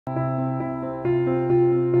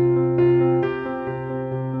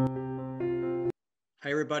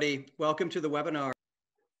Hi, everybody. Welcome to the webinar.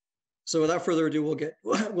 So without further ado,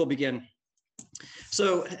 we'll begin.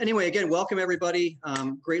 So anyway, again, welcome everybody.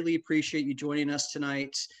 Greatly appreciate you joining us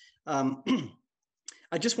tonight.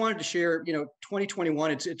 I just wanted to share,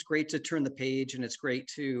 2021, it's great to turn the page and it's great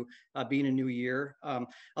to be in a new year.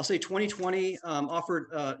 I'll say 2020 offered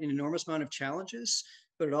an enormous amount of challenges,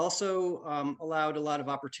 but it also allowed a lot of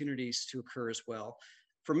opportunities to occur as well.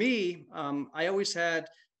 For me, I always had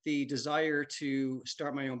the desire to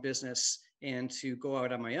start my own business and to go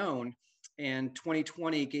out on my own. And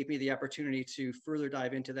 2020 gave me the opportunity to further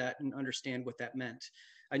dive into that and understand what that meant.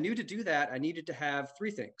 I knew to do that, I needed to have three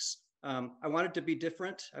things. I wanted to be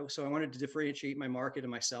different, so I wanted to differentiate my market and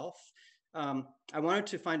myself. I wanted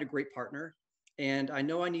to find a great partner, and I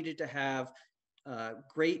know I needed to have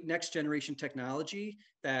great next generation technology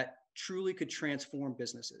that truly could transform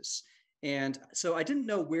businesses. And so I didn't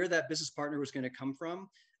know where that business partner was going to come from.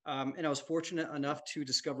 And I was fortunate enough to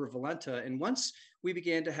discover Valenta. And once we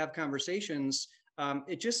began to have conversations,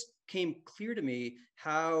 it just came clear to me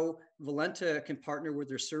how Valenta can partner with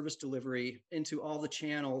their service delivery into all the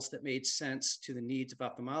channels that made sense to the needs of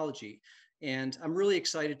ophthalmology. And I'm really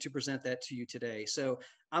excited to present that to you today. So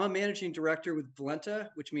I'm a managing director with Valenta,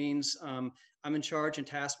 which means I'm in charge and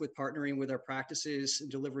tasked with partnering with our practices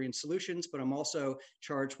and delivering solutions, but I'm also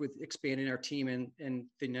charged with expanding our team in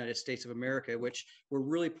the United States of America, which we're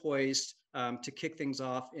really poised to kick things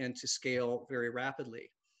off and to scale very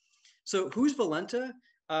rapidly. So who's Valenta?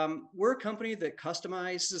 We're a company that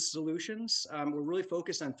customizes solutions. We're really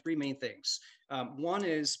focused on three main things. One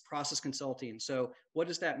is process consulting. So what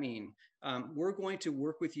does that mean? We're going to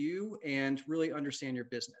work with you and really understand your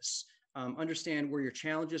business. Understand where your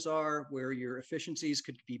challenges are, where your efficiencies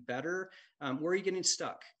could be better, where are you getting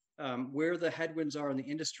stuck, where the headwinds are in the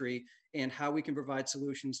industry, and how we can provide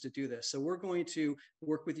solutions to do this. So we're going to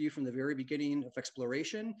work with you from the very beginning of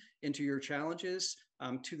exploration into your challenges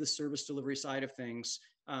to the service delivery side of things,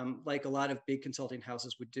 like a lot of big consulting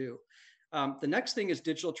houses would do. The next thing is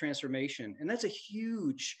digital transformation. And that's a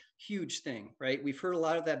huge, huge thing, right? We've heard a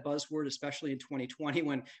lot of that buzzword, especially in 2020,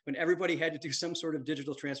 when everybody had to do some sort of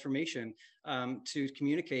digital transformation to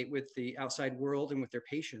communicate with the outside world and with their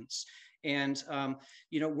patients. And,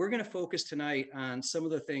 we're going to focus tonight on some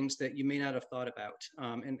of the things that you may not have thought about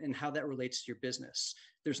and how that relates to your business.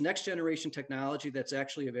 There's next generation technology that's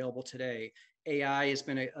actually available today. AI has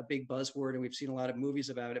been a big buzzword, and we've seen a lot of movies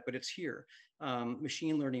about it, but it's here.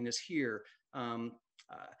 Machine learning is here.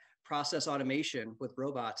 Process automation with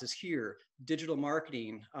robots is here. Digital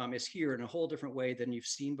marketing is here in a whole different way than you've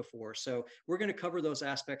seen before. So we're going to cover those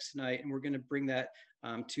aspects tonight, and we're going to bring that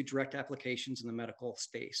to direct applications in the medical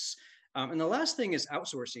space. And the last thing is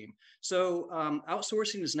outsourcing. So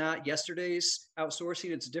outsourcing is not yesterday's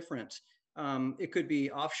outsourcing, it's different. It could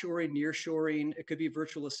be offshoring, nearshoring, it could be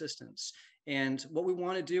virtual assistants. And what we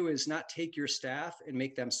want to do is not take your staff and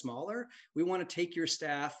make them smaller. We want to take your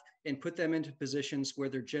staff and put them into positions where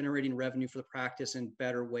they're generating revenue for the practice in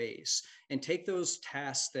better ways, and take those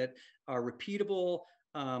tasks that are repeatable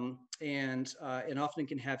and often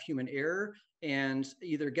can have human error, and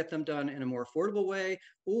either get them done in a more affordable way,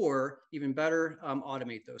 or even better,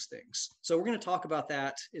 automate those things. So we're going to talk about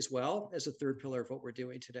that as well as a third pillar of what we're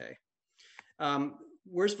doing today.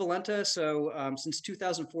 Where's Valenta? So since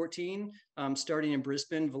 2014, starting in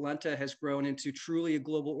Brisbane, Valenta has grown into truly a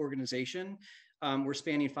global organization. We're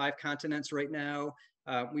spanning 5 continents right now.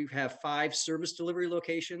 We have 5 service delivery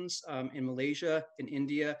locations in Malaysia, in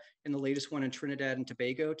India, and the latest one in Trinidad and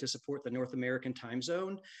Tobago to support the North American time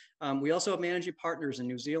zone. We also have managing partners in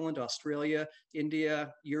New Zealand, Australia,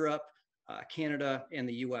 India, Europe, Canada, and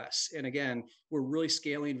the US. And again, we're really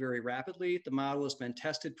scaling very rapidly. The model has been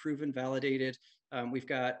tested, proven, validated. We've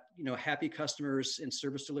got happy customers and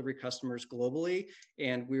service delivery customers globally,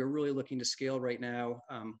 and we are really looking to scale right now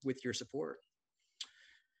with your support.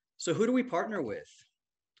 So who do we partner with?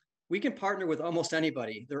 We can partner with almost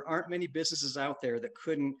anybody. There aren't many businesses out there that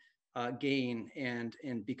couldn't gain and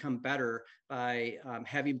become better by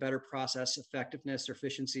having better process effectiveness or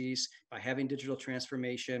efficiencies, by having digital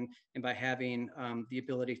transformation, and by having the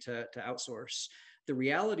ability to outsource. The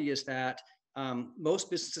reality is that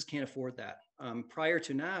most businesses can't afford that. Prior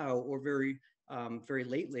to now, or very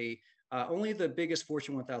lately, only the biggest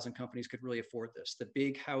Fortune 1000 companies could really afford this. The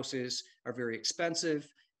big houses are very expensive.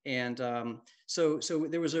 And so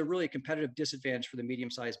there was a really competitive disadvantage for the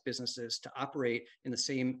medium-sized businesses to operate in the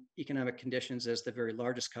same economic conditions as the very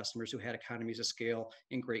largest customers who had economies of scale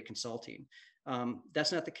and great consulting.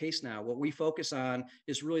 That's not the case now. What we focus on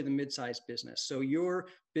is really the mid-sized business. So your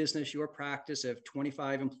business, your practice of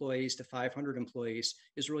 25 employees to 500 employees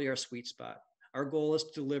is really our sweet spot. Our goal is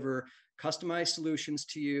to deliver customized solutions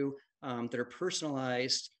to you that are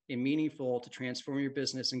personalized and meaningful to transform your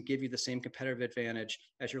business and give you the same competitive advantage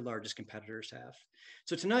as your largest competitors have.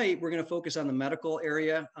 So tonight, we're going to focus on the medical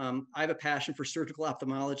area. I have a passion for surgical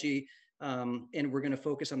ophthalmology, and we're going to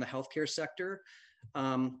focus on the healthcare sector.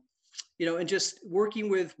 And just working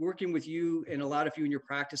with you and a lot of you in your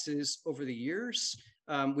practices over the years,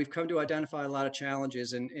 we've come to identify a lot of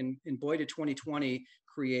challenges, and boy, did 2020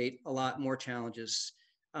 create a lot more challenges.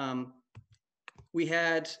 We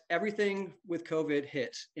had everything with COVID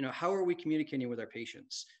hit. How are we communicating with our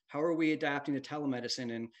patients? How are we adapting to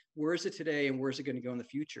telemedicine? And where is it today, and where is it going to go in the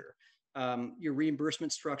future? Your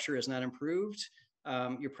reimbursement structure has not improved.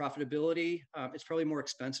 Your profitability, it's probably more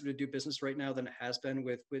expensive to do business right now than it has been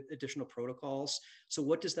with additional protocols. So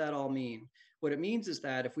what does that all mean? What it means is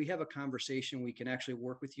that if we have a conversation, we can actually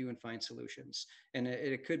work with you and find solutions. And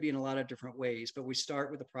it could be in a lot of different ways, but we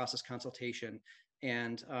start with a process consultation,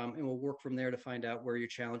 and we'll work from there to find out where your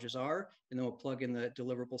challenges are, and then we'll plug in the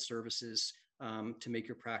deliverable services to make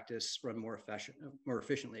your practice run more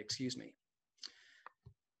efficiently, excuse me.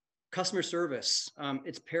 Customer service,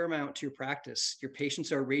 it's paramount to your practice. Your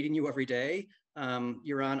patients are rating you every day.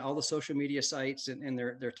 You're on all the social media sites, and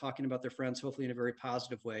they're talking about their friends, hopefully in a very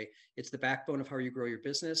positive way. It's the backbone of how you grow your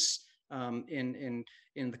business, and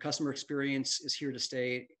the customer experience is here to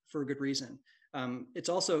stay for a good reason. It's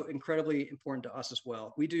also incredibly important to us as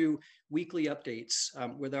well. We do weekly updates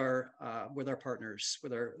with our partners,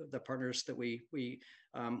 the partners that we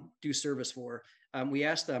do service for. We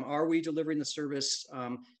ask them, are we delivering the service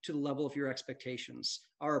to the level of your expectations?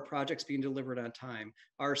 Are our projects being delivered on time?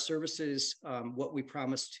 Are services what we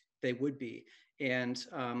promised they would be? And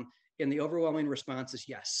the overwhelming response is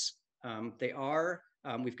yes, they are.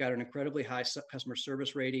 We've got an incredibly high customer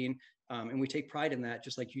service rating, and we take pride in that,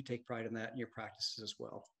 just like you take pride in that in your practices as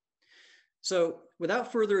well. So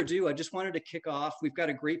without further ado, I just wanted to kick off. We've got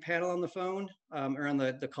a great panel on the phone, or on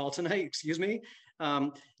the call tonight, excuse me.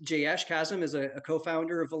 Jayesh Kasim is a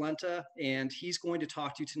co-founder of Valenta, and he's going to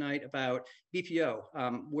talk to you tonight about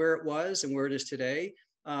BPO, where it was and where it is today,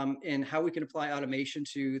 and how we can apply automation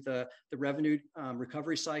to the revenue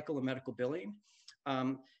recovery cycle and medical billing.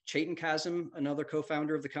 Chetan Kasim, another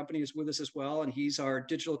co-founder of the company, is with us as well, and he's our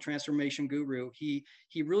digital transformation guru. He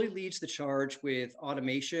really leads the charge with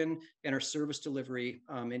automation and our service delivery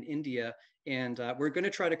in India. And we're going to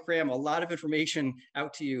try to cram a lot of information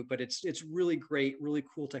out to you, but it's really great, really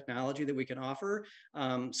cool technology that we can offer,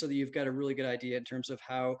 so that you've got a really good idea in terms of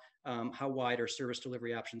how wide our service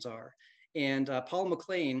delivery options are. And Paula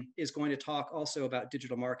McLean is going to talk also about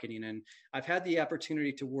digital marketing. And I've had the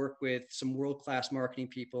opportunity to work with some world-class marketing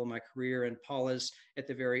people in my career, and Paula's at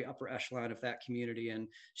the very upper echelon of that community. And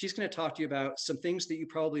she's going to talk to you about some things that you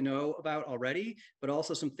probably know about already, but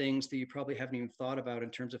also some things that you probably haven't even thought about in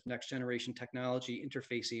terms of next generation technology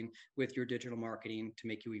interfacing with your digital marketing to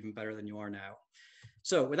make you even better than you are now.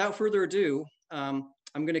 So without further ado, I'm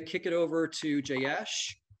going to kick it over to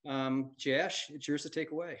Jayesh. Jayesh, it's yours to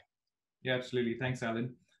take away. Yeah, absolutely. Thanks,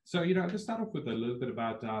 Alan. So, to start off with a little bit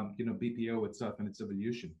about, BPO itself and its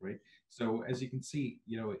evolution, right? So as you can see,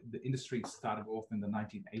 the industry started off in the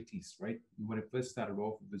 1980s, right? When it first started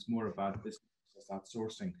off, it was more about business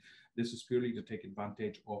outsourcing. This was purely to take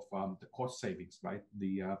advantage of the cost savings, right?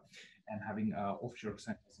 And having offshore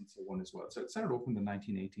centers and so on as well. So it started off in the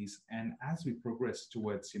 1980s. And as we progressed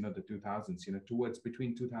towards, the 2000s, towards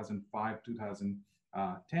between 2005,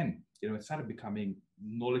 2010, it started becoming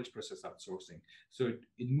knowledge process outsourcing. So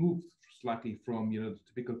it moved slightly from, the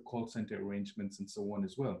typical call center arrangements and so on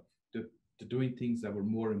as well to doing things that were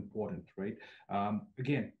more important, right?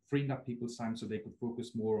 Again, freeing up people's time so they could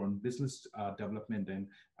focus more on business development and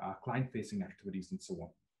client-facing activities and so on.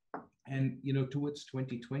 And towards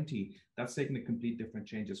 2020, that's taken a complete different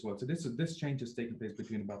change as well. So this change has taken place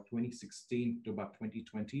between about 2016 to about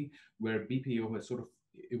 2020, where BPO has sort of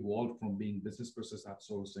evolved from being business process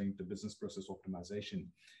outsourcing to business process optimization.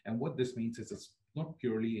 And what this means is it's not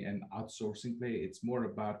purely an outsourcing play. It's more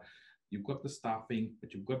about you've got the staffing,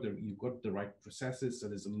 but you've got the right processes. So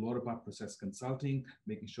there's a lot about process consulting,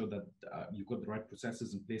 making sure that you've got the right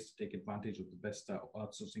processes in place to take advantage of the best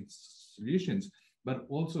outsourcing solutions, but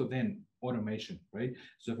also then automation, right?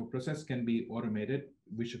 So if a process can be automated,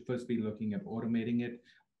 we should first be looking at automating it,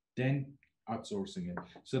 then outsourcing it.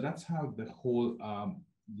 So that's how the whole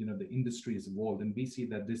the industry has evolved, and we see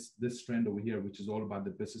that this trend over here, which is all about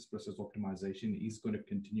the business process optimization, is going to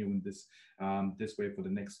continue in this way for the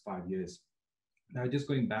next 5 years. Now, just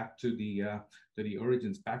going back to the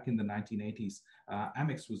origins, back in the 1980s,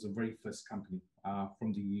 Amex was the very first company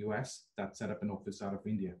from the US that set up an office out of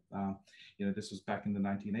India. This was back in the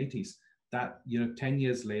 1980s. That 10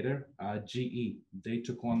 years later, GE, they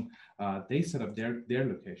took on, they set up their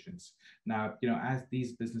locations. Now, as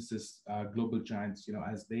these businesses, global giants,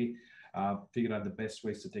 as they figured out the best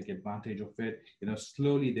ways to take advantage of it,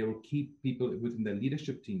 slowly they will keep people within their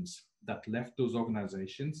leadership teams that left those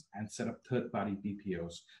organizations and set up third-party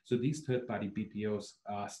BPOs. So these third-party BPOs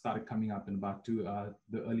started coming up in about the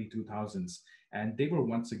early 2000s, and they were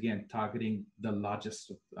once again targeting the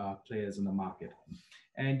largest players in the market.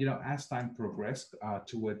 And as time progressed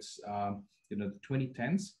towards the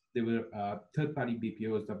 2010s, there were third-party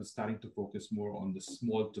BPOs that were starting to focus more on the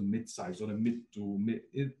small to mid-size, or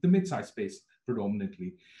the mid-size space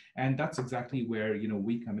predominantly. And that's exactly where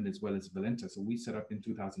we come in as well as Valenta. So we set up in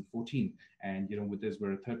 2014, and with this,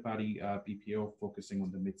 we're a third-party BPO focusing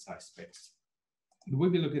on the mid-size space. The way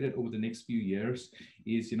we look at it over the next few years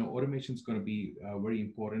is, automation is going to be very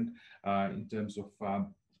important in terms of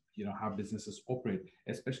how businesses operate,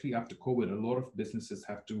 especially after COVID. A lot of businesses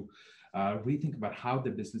have to rethink about how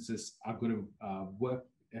their businesses are going to work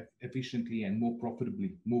efficiently and more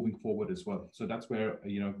profitably moving forward as well. So that's where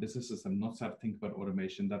businesses have not started to think about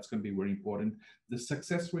automation. That's going to be very important. The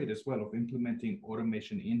success rate as well of implementing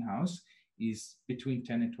automation in-house is between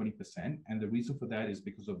 10 and 20%. And the reason for that is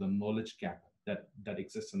because of the knowledge gap that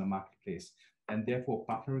exists in the marketplace. And therefore,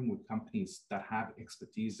 partnering with companies that have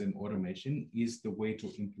expertise in automation is the way to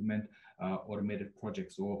implement automated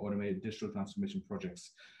projects or automated digital transformation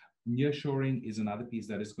projects. Nearshoring is another piece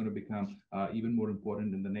that is going to become even more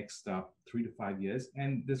important in the next 3 to 5 years.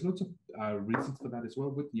 And there's lots of reasons for that as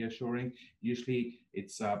well. With nearshoring, usually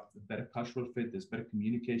it's a better cultural fit, there's better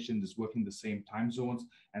communication, there's working the same time zones.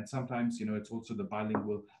 And sometimes, it's also the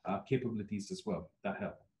bilingual capabilities as well that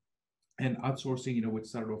help. And outsourcing, which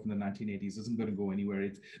started off in the 1980s, isn't going to go anywhere.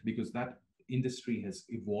 It's because that industry has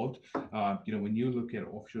evolved. When you look at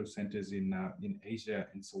offshore centers in Asia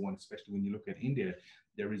and so on, especially when you look at India,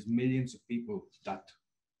 there is millions of people that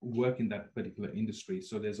work in that particular industry.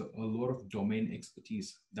 So there's a lot of domain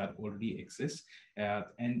expertise that already exists.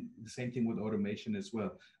 And the same thing with automation as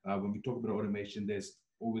well. When we talk about automation, there's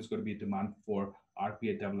always going to be a demand for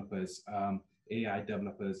RPA developers, AI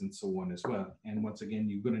developers, and so on as well. And once again,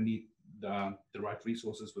 you're going to need the right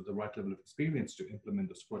resources with the right level of experience to implement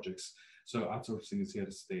those projects. So outsourcing is here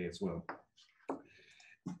to stay as well.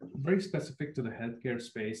 Very specific to the healthcare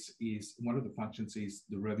space is one of the functions is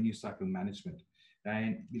the revenue cycle management.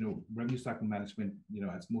 And revenue cycle management,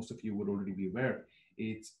 as most of you would already be aware,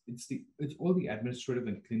 it's all the administrative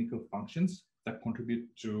and clinical functions that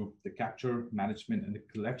contribute to the capture, management, and the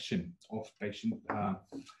collection of patient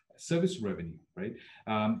service revenue, right?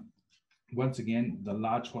 Once again, the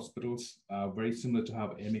large hospitals, very similar to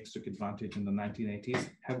how Amex took advantage in the 1980s,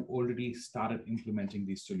 have already started implementing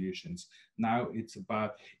these solutions. Now it's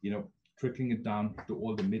about, trickling it down to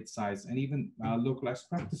all the mid-size and even localized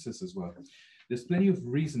practices as well. There's plenty of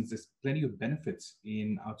reasons, there's plenty of benefits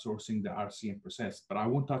in outsourcing the RCM process, but I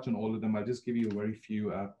won't touch on all of them. I'll just give you a very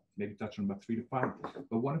few, maybe touch on about 3 to 5.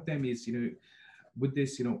 But one of them is, with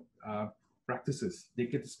this, practices, they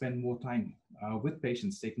get to spend more time with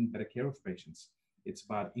patients, taking better care of patients. It's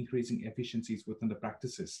about increasing efficiencies within the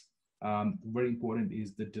practices. Very important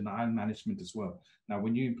is the denial management as well. Now,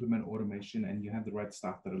 when you implement automation and you have the right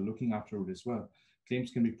staff that are looking after it as well,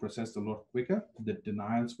 claims can be processed a lot quicker, the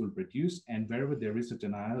denials will reduce, and wherever there is a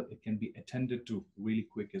denial, it can be attended to really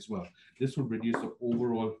quick as well. This will reduce the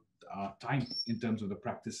overall time in terms of the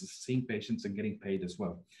practices seeing patients and getting paid as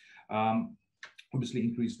well. Obviously,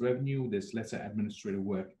 increased revenue, there's lesser administrative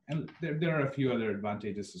work, and there are a few other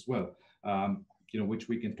advantages as well, which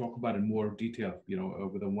we can talk about in more detail,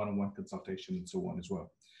 with a one-on-one consultation and so on as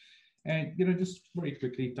well. And, just very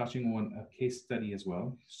quickly touching on a case study as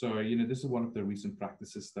well. So, this is one of the recent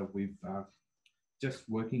practices that we've just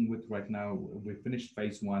working with right now. We finished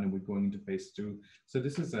phase 1 and we're going into phase 2. So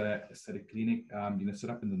this is a aesthetic clinic,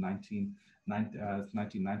 set up in the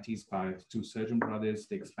 1990s by 2 surgeon brothers.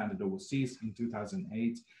 They expanded overseas in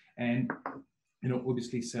 2008 and,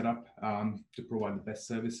 obviously set up to provide the best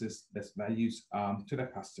services, best values to their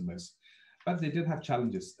customers. But they did have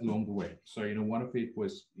challenges along the way. So, one of it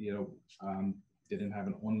was, they didn't have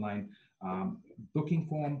an online booking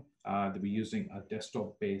form. They were using a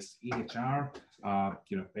desktop-based EHR.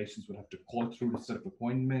 Patients would have to call through to set up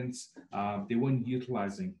appointments. They weren't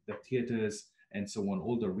utilizing the theaters and so on,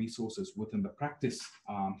 all the resources within the practice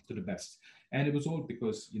to the best. And it was all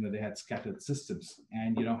because, they had scattered systems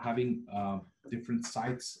and, having different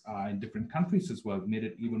sites in different countries as well made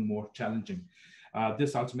it even more challenging.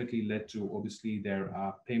 This ultimately led to obviously their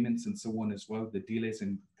payments and so on as well, the delays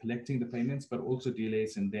in collecting the payments, but also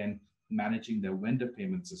delays in then managing their vendor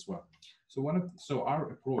payments as well. So our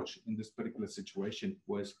approach in this particular situation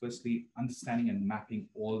was firstly understanding and mapping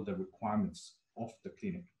all the requirements of the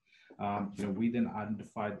clinic. We then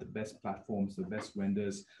identified the best platforms, the best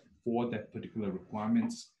vendors for that particular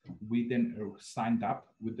requirements. We then signed up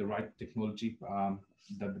with the right technology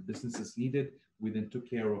that the businesses needed. We then took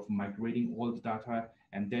care of migrating all the data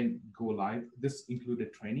and then go live. This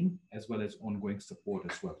included training as well as ongoing support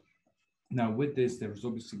as well. Now, with this, there's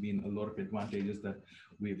obviously been a lot of advantages that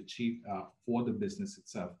we've achieved for the business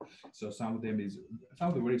itself. So some of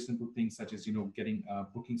the very simple things, such as getting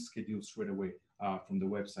booking schedules straight away from the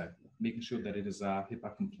website, making sure that it is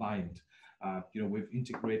HIPAA compliant. We've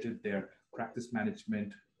integrated their practice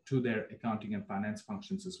management to their accounting and finance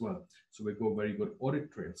functions as well. So we go very good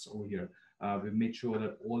audit trails over here. We've made sure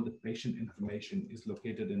that all the patient information is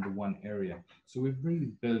located in the one area. So we've really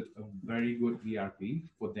built a very good ERP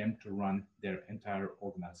for them to run their entire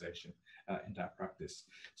organization, entire practice.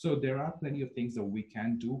 So there are plenty of things that we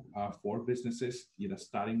can do for businesses,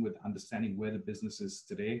 starting with understanding where the business is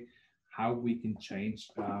today, how we can change,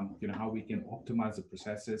 how we can optimize the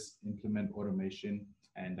processes, implement automation,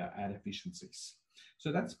 and add efficiencies.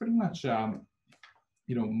 So that's pretty much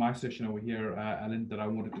my session over here, Alan, that I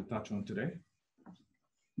wanted to touch on today.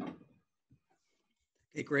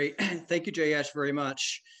 Okay, great. Thank you, Jayesh, very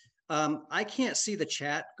much. I can't see the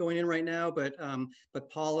chat going in right now, but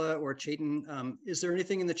Paula or Chetan, is there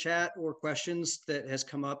anything in the chat or questions that has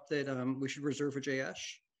come up that we should reserve for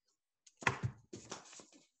Jayesh?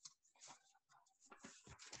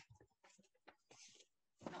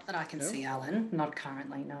 Not that I can see, Alan. Not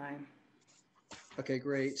currently, no. Okay,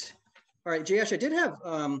 great. All right, Jayesh, I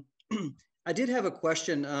did have a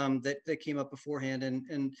question that came up beforehand, and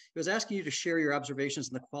it was asking you to share your observations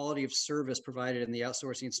on the quality of service provided in the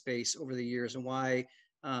outsourcing space over the years, and why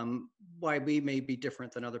we may be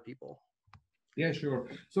different than other people. Yeah, sure.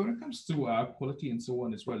 So when it comes to quality and so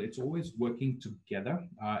on as well, it's always working together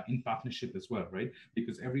in partnership as well, right?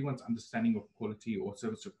 Because everyone's understanding of quality or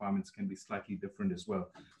service requirements can be slightly different as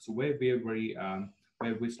well. So where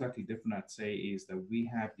we're slightly different, I'd say, is that we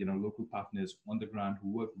have local partners on the ground who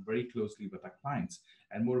work very closely with our clients,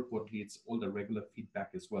 and more importantly, it's all the regular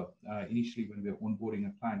feedback as well. Initially, when we're onboarding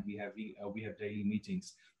a client, we have daily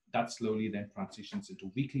meetings. That slowly then transitions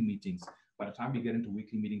into weekly meetings. By the time we get into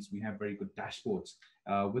weekly meetings, we have very good dashboards.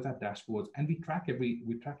 With our dashboards, and we track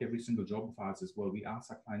every single job of ours as well. We ask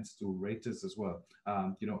our clients to rate us as well.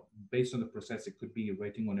 Based on the process, it could be a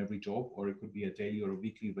rating on every job, or it could be a daily or a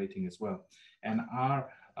weekly rating as well. And our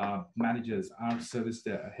managers, our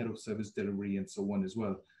head of service delivery, and so on as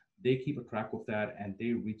well, they keep a track of that, and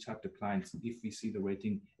they reach out to clients if we see the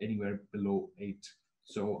rating anywhere below 8.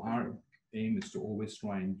 So our aim is to always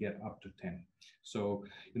try and get up to 10. So,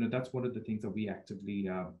 that's one of the things that we actively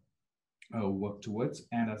work towards.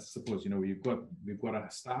 And I suppose, we've got our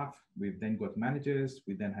staff, we've then got managers,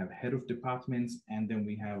 we then have head of departments, and then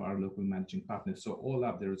we have our local managing partners. So all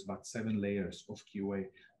up, there is about 7 layers of QA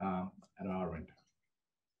at our end.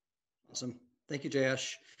 Awesome. Thank you,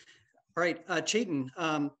 Jayesh. All right,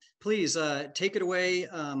 Chetan, please take it away.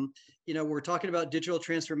 We're talking about digital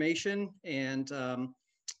transformation, and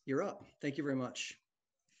you're up. Thank you very much.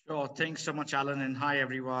 Sure. Thanks so much, Alan, and hi,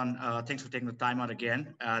 everyone. Thanks for taking the time out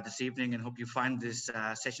again this evening, and hope you find this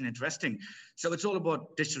session interesting. So it's all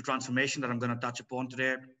about digital transformation that I'm going to touch upon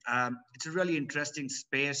today. It's a really interesting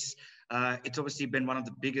space. It's obviously been one of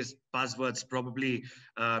the biggest buzzwords probably,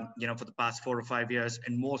 for the past 4 or 5 years,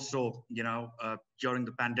 and more so, during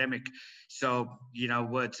the pandemic. So,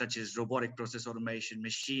 words such as robotic process automation,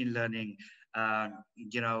 machine learning,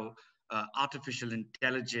 artificial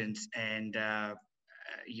intelligence, and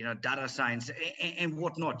data science and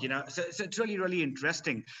whatnot, so it's really, really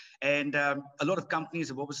interesting. And a lot of companies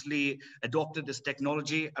have obviously adopted this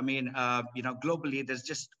technology. I mean, globally, there's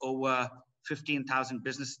just over 15,000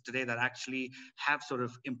 businesses today that actually have sort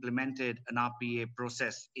of implemented an RPA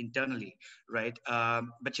process internally, right?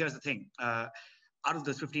 But here's the thing. Out of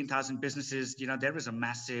those 15,000 businesses, there is a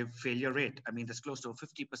massive failure rate. I mean, there's close to a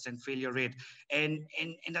 50% failure rate. And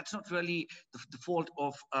that's not really the fault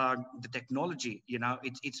of the technology.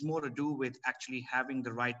 It's more to do with actually having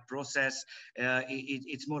the right process.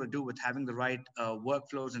 It's more to do with having the right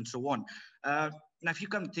workflows and so on. Now, if you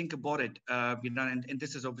come to think about it, and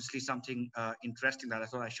this is obviously something interesting that I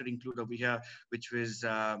thought I should include over here, which was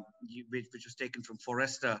taken from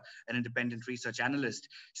Forrester, an independent research analyst.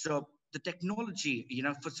 So the technology,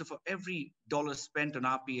 for every dollar spent on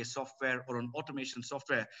RPA software or on automation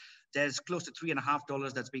software, there's close to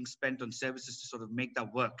 $3.50 that's being spent on services to sort of make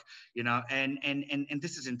that work, and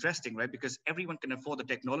this is interesting, right? Because everyone can afford the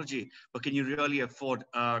technology, but can you really afford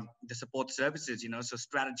the support services, so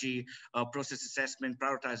strategy, process assessment,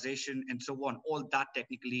 prioritization, and so on, all that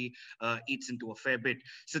technically eats into a fair bit.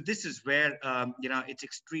 So this is where, it's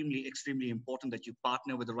extremely, extremely important that you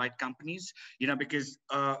partner with the right companies, because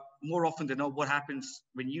more often than not, what happens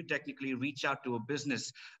when you technically reach out to a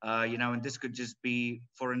business, and this could just be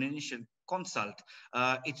for an initial consult,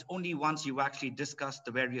 it's only once you actually discuss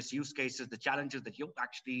the various use cases, the challenges that you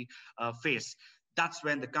actually face, that's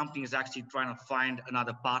when the company is actually trying to find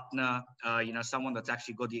another partner, someone that's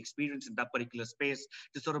actually got the experience in that particular space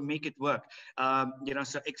to sort of make it work.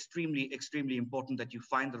 So extremely, extremely important that you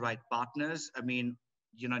find the right partners. I mean,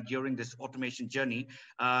 during this automation journey,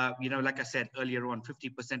 like I said earlier on,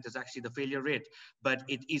 50% is actually the failure rate, but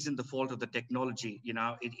it isn't the fault of the technology.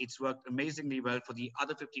 It's worked amazingly well for the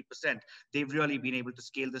other 50%. They've really been able to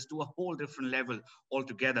scale this to a whole different level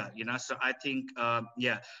altogether, So I think,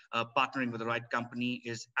 partnering with the right company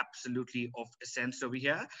is absolutely of essence over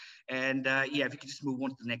here. And if you could just move on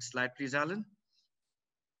to the next slide, please, Alan.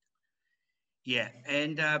 Yeah,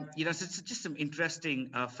 and so it's just some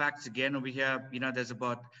interesting facts again over here. There's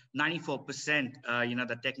about 94%,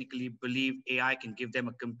 that technically believe AI can give them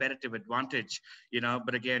a competitive advantage.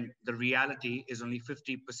 But again, the reality is only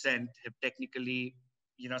 50% have technically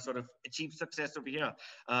sort of achieve success over here.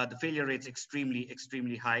 The failure rate's extremely,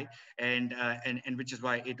 extremely high, and which is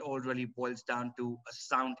why it all really boils down to a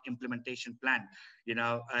sound implementation plan.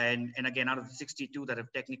 And again, out of the 62 that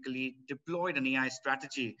have technically deployed an AI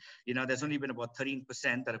strategy, there's only been about 13%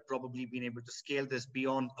 that have probably been able to scale this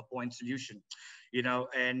beyond a point solution.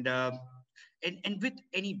 And with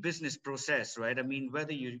any business process, right? I mean,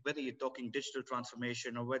 whether you're talking digital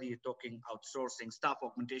transformation or whether you're talking outsourcing, staff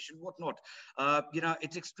augmentation, whatnot,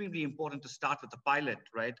 it's extremely important to start with a pilot,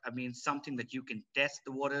 right? I mean, something that you can test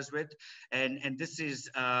the waters with, and this is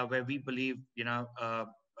where we believe,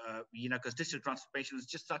 because digital transformation is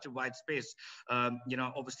just such a wide space.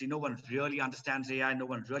 Obviously no one really understands AI, no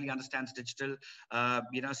one really understands digital,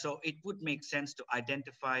 so it would make sense to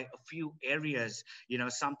identify a few areas,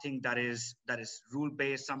 something that is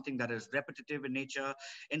rule-based, something that is repetitive in nature,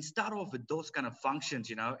 and start off with those kind of functions.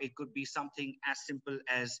 It could be something as simple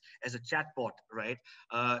as a chatbot, right?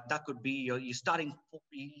 That could be the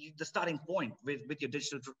starting point with your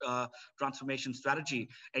digital transformation strategy,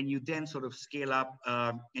 and you then sort of scale up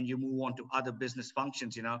and you move on to other business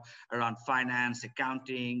functions, around finance,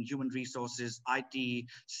 accounting, human resources, IT,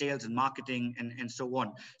 sales and marketing, and so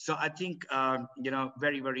on. So I think,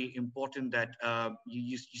 very, very important that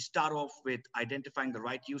you start off with identifying the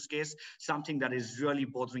right use case, something that is really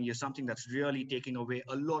bothering you, something that's really taking away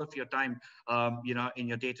a lot of your time, in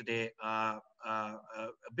your day-to-day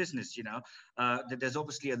business. There's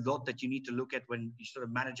obviously a lot that you need to look at when you're sort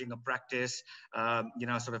of managing a practice,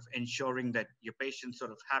 sort of ensuring that your patients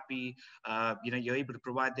sort of happy, you're able to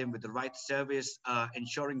provide them with the right service,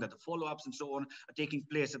 ensuring that the follow-ups and so on are taking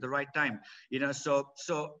place at the right time. So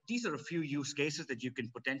these are a few use cases that you can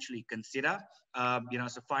potentially consider.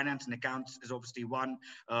 So finance and accounts is obviously one,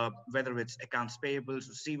 whether it's accounts payables,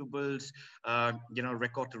 receivables,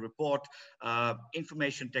 record to report,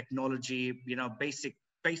 information technology, basic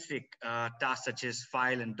tasks such as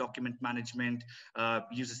file and document management,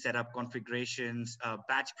 user setup configurations,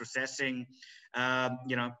 batch processing,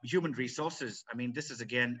 human resources. I mean, this is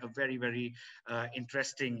again a very, very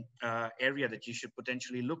interesting area that you should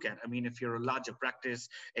potentially look at. I mean, if you're a larger practice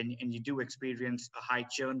and you do experience a high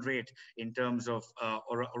churn rate in terms of,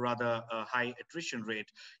 or rather a high attrition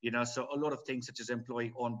rate, so a lot of things such as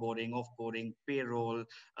employee onboarding, offboarding, payroll,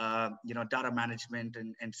 data management,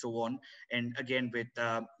 and so on. And again,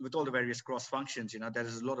 with all the various cross functions, there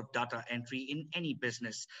is a lot of data entry in any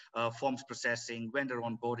business, forms processing, vendor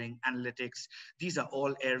onboarding, analytics. These are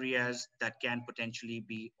all areas that can potentially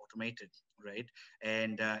be automated, right?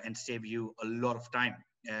 And save you a lot of time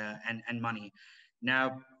and money.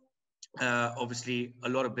 Now, obviously, a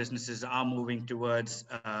lot of businesses are moving towards,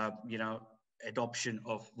 adoption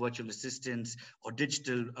of virtual assistants or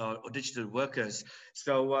digital workers.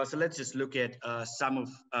 So let's just look at some of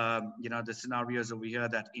the scenarios over here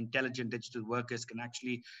that intelligent digital workers can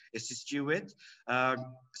actually assist you with.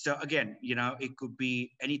 So again, it could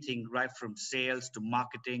be anything right from sales to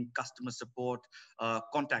marketing, customer support,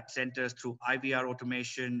 contact centers through IVR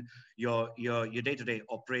automation, your day-to-day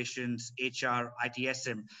operations, HR,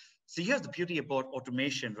 ITSM. So here's the beauty about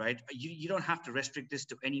automation, right? You don't have to restrict this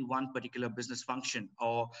to any one particular business function,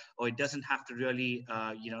 or it doesn't have to really,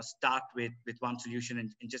 start with one solution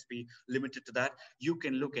and just be limited to that. You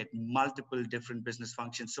can look at multiple different business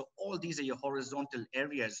functions. So all these are your horizontal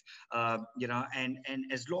areas, and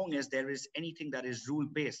as long as there is anything that is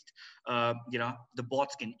rule-based, the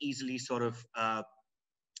bots can easily sort of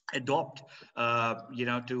adopt,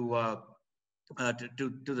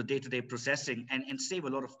 to the day-to-day processing and save a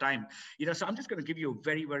lot of time. So I'm just going to give you a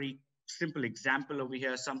very, very simple example over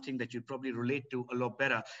here, something that you probably relate to a lot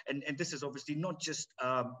better. And this is obviously not just,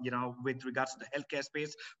 with regards to the healthcare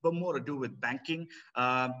space, but more to do with banking.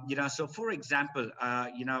 So for example,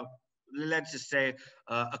 let's just say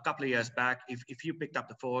a couple of years back, if you picked up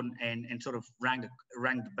the phone and sort of rang the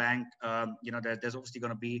bank, there's obviously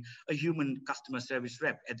going to be a human customer service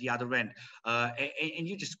rep at the other end, and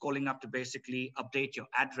you're just calling up to basically update your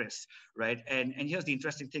address, right? And here's the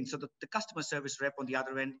interesting thing. So the customer service rep on the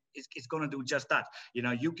other end is going to do just that.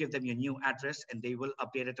 You give them your new address and they will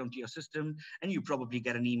update it onto your system, and you probably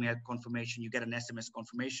get an email confirmation, you get an SMS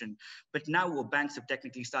confirmation. But now what banks have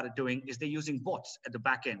technically started doing is they're using bots at the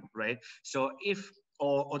back end, right? So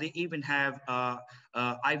or they even have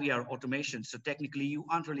IVR automation. So technically you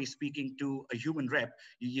aren't really speaking to a human rep,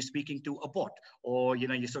 you're speaking to a bot, or,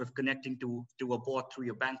 you're sort of connecting to a bot through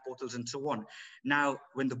your bank portals and so on. Now,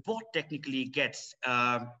 when the bot technically gets,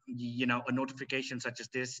 a notification such as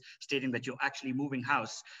this stating that you're actually moving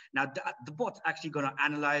house, now the bot's actually going to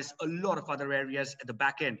analyze a lot of other areas at the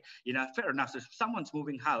back end. Fair enough. So if someone's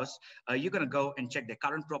moving house, you're going to go and check their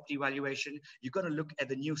current property valuation. You're going to look at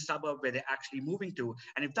the new suburb where they're actually moving to.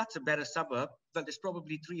 And if that's a better suburb, well, there's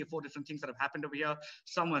probably 3 or 4 different things that have happened over here.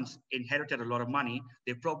 Someone's inherited a lot of money.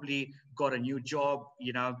 They've probably got a new job,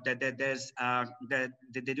 they're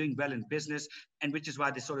doing well in business, and which is why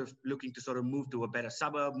they're sort of looking to sort of move to a better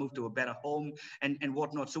suburb, move to a better home and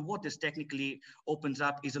whatnot. So what this technically opens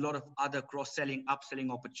up is a lot of other cross-selling, upselling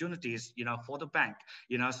opportunities, for the bank,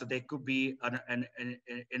 so there could be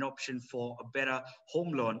an option for a better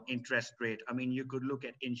home loan interest rate. I mean, you could look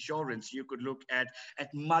at insurance, you could look at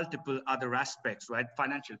multiple other aspects, right?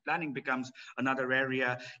 Financial planning becomes another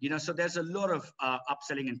area, so there's a lot of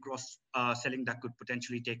upselling and cross selling that could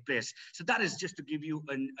potentially take place. So that is just to give you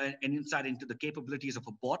an insight into the capabilities of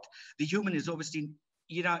a bot. The human is obviously,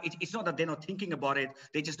 it's not that they're not thinking about it.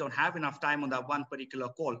 They just don't have enough time on that one particular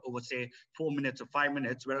call over, say, 4 minutes or 5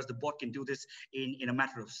 minutes, whereas the bot can do this in a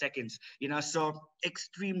matter of seconds. So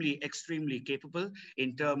extremely, extremely capable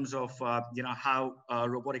in terms of, how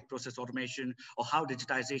robotic process automation or how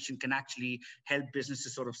digitization can actually help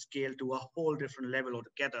businesses sort of scale to a whole different level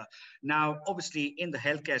altogether. Now, obviously, in the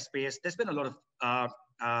healthcare space, there's been a lot of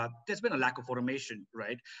there's been a lack of automation,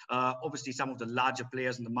 right? Obviously, some of the larger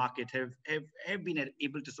players in the market have been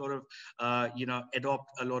able to sort of, adopt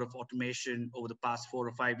a lot of automation over the past 4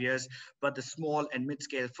 or 5 years. But the small and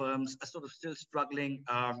mid-scale firms are sort of still struggling.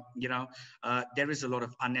 There is a lot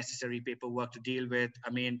of unnecessary paperwork to deal with.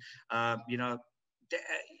 I mean,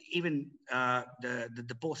 even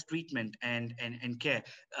the post-treatment and care,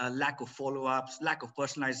 lack of follow-ups, lack of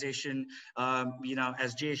personalization.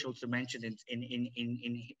 As Jayesh also mentioned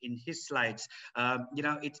in his slides,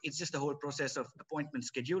 it's just the whole process of appointment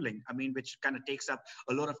scheduling. I mean, which kind of takes up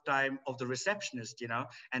a lot of time of the receptionist,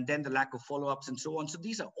 and then the lack of follow-ups and so on. So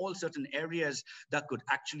these are all certain areas that could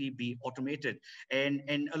actually be automated.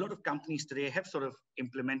 And a lot of companies today have sort of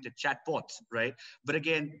implemented chatbots, right? But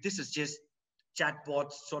again, this is just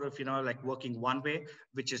chatbots sort of, like working one way,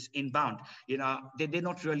 which is inbound. They're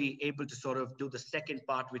not really able to sort of do the second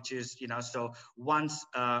part, which is, so once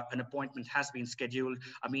an appointment has been scheduled,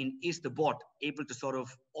 I mean, is the bot able to sort of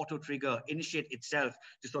auto trigger, initiate itself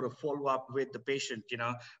to sort of follow up with the patient,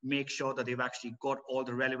 make sure that they've actually got all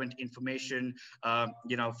the relevant information,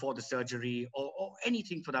 for the surgery or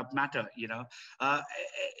anything for that matter,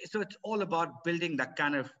 so it's all about building that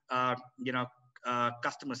kind of,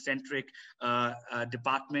 customer-centric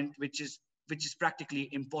department, which is practically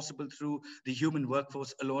impossible through the human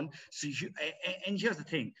workforce alone. So and here's the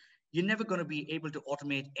thing. You're never going to be able to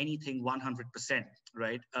automate anything 100%,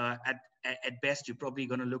 right? At best, you're probably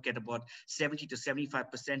going to look at about 70 to 75%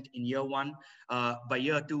 in year one. By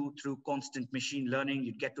year two, through constant machine learning,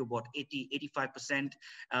 you'd get to about 80, 85%.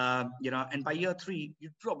 And by year three,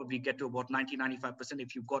 you'd probably get to about 90, 95%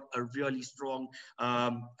 if you've got a really strong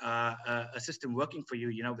a system working for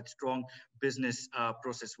you, with strong business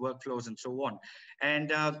process workflows and so on.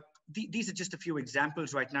 And these are just a few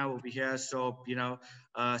examples right now over here. So,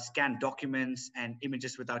 scan documents and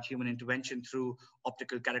images without human intervention through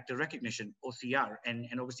optical character recognition, OCR. And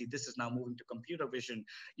obviously this is now moving to computer vision,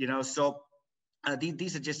 so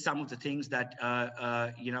these are just some of the things that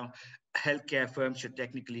healthcare firms should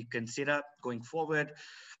technically consider going forward.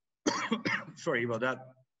 Sorry about that.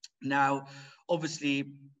 Now,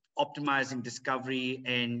 obviously, optimizing discovery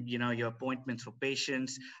and your appointments for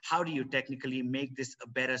patients. How do you technically make this a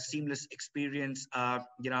better seamless experience?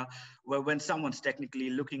 When someone's technically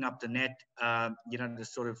looking up the net, to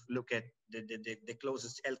sort of look at the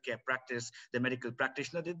closest healthcare practice, the medical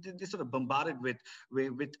practitioner, they're sort of bombarded with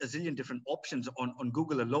a zillion different options on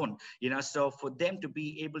Google alone. So for them to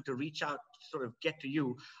be able to reach out, sort of get to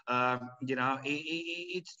you,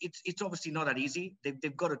 it's obviously not that easy.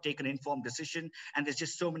 They've got to take an informed decision, and there's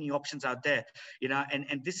just so many options out there.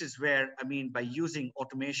 And this is where, I mean, by using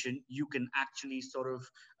automation, you can actually sort of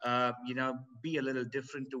be a little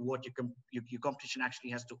different to what your competition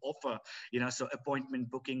actually has to offer. So appointment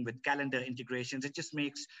booking with calendar integrations, it just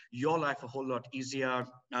makes your life a whole lot easier.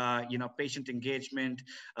 Patient engagement,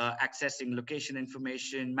 accessing location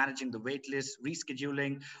information, managing the wait list,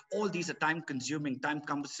 rescheduling, all these are time-consuming,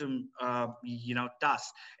 time-cumbersome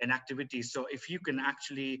tasks and activities. So if you can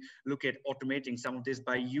actually look at automating some of this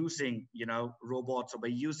by using robots, or by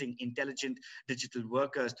using intelligent digital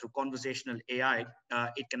workers through conversational AI,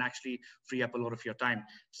 it can actually free up a lot of your time.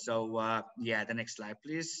 So yeah, the next slide,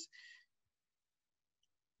 please.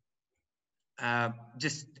 We're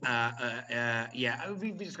just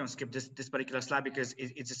going to skip this particular slide because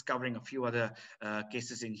it's just covering a few other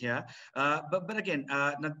cases in here. But again,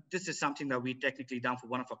 now this is something that we technically done for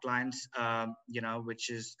one of our clients,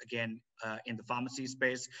 which is again in the pharmacy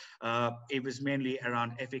space. It was mainly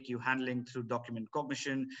around FAQ handling through document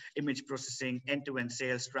cognition, image processing, end-to-end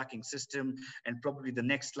sales tracking system, and probably the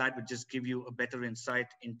next slide would just give you a better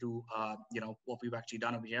insight into what we've actually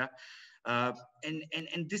done over here.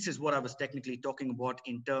 And this is what I was technically talking about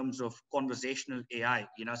in terms of conversational AI.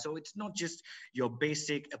 So it's not just your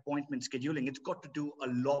basic appointment scheduling. It's got to do a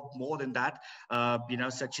lot more than that,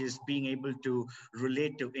 such as being able to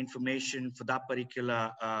relate to information for that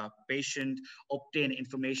particular patient, obtain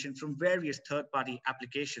information from various third-party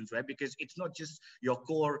applications, right? Because it's not just your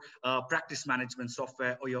core practice management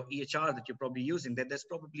software or your EHR that you're probably using. There's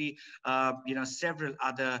probably several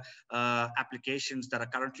other applications that are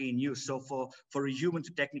currently in use. So for a human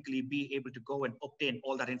to technically be able to go and obtain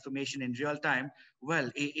all that information in real time, well,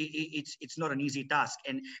 it's not an easy task.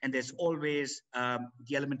 And there's always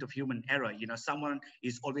the element of human error. Someone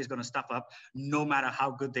is always going to stuff up, no matter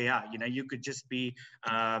how good they are. You could just be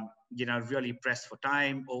really pressed for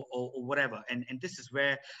time or whatever. And this is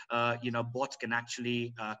where, bots can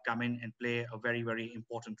actually come in and play a very, very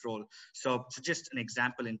important role. So just an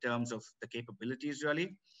example in terms of the capabilities,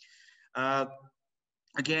 really.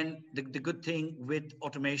 Again, the good thing with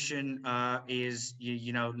automation is,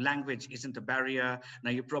 language isn't a barrier.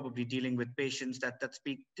 Now you're probably dealing with patients that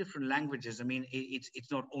speak different languages. I mean,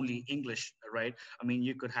 it's not only English, right? I mean,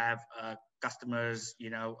 you could have customers,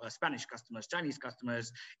 Spanish customers, Chinese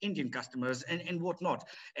customers, Indian customers, and whatnot.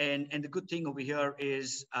 And the good thing over here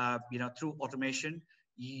is, through automation,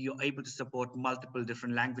 you're able to support multiple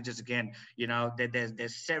different languages. Again,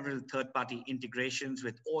 there's several third-party integrations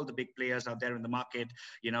with all the big players out there in the market,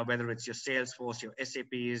 whether it's your Salesforce, your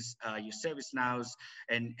SAPs, your ServiceNows,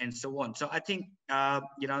 and so on. So I think, that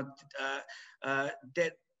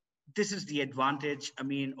this is the advantage, I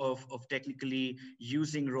mean, of technically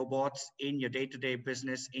using robots in your day-to-day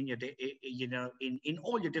business, in your in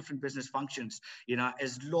all your different business functions.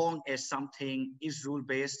 As long as something is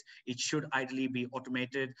rule-based, it should ideally be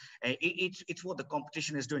automated. It's what the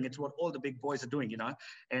competition is doing. It's what all the big boys are doing.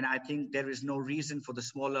 And I think there is no reason for the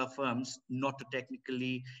smaller firms not to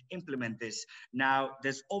technically implement this. Now,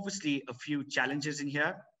 there's obviously a few challenges in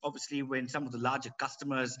here. Obviously, when some of the larger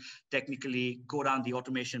customers technically go down the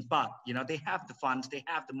automation path, they have the funds, they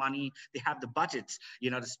have the money, they have the budgets,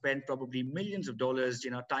 to spend probably millions of dollars,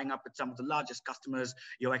 tying up with some of the largest customers,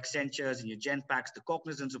 your Accentures and your Genpacts, the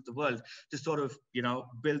Cognizants of the world, to sort of,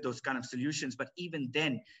 build those kind of solutions. But even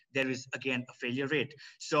then, there is, again, a failure rate.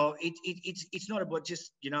 So it's not about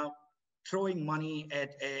just, throwing money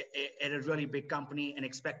at a really big company and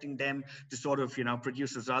expecting them to sort of,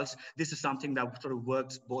 produce results. This is something that sort of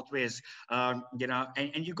works both ways, and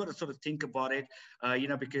you've got to sort of think about it,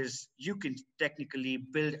 because you can technically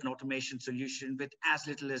build an automation solution with as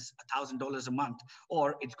little as $1,000 a month,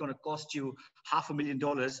 or it's going to cost you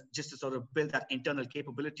 $500,000 just to sort of build that internal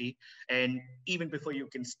capability. And even before you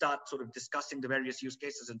can start sort of discussing the various use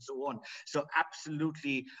cases and so on. So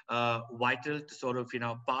absolutely vital to sort of,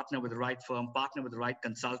 partner with the right right firm, partner with the right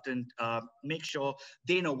consultant, make sure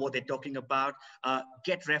they know what they're talking about,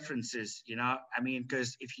 get references, I mean,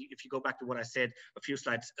 because if you go back to what I said a few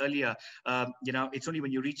slides earlier, it's only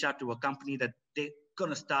when you reach out to a company that they're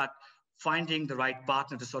going to start finding the right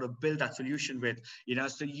partner to sort of build that solution with,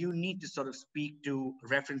 so you need to sort of speak to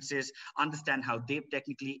references, understand how they've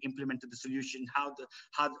technically implemented the solution, how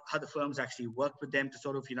the firms actually work with them to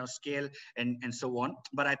sort of, scale and so on.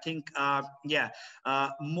 But I think,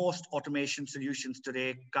 most automation solutions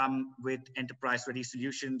today come with enterprise ready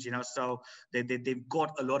solutions, so they've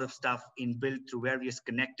got a lot of stuff inbuilt through various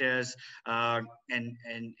connectors and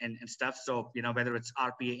stuff. So, whether it's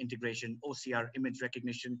RPA integration, OCR image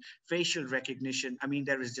recognition, facial recognition. I mean,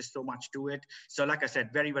 there is just so much to it. So like I said,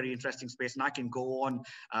 very, very interesting space. And I can go on,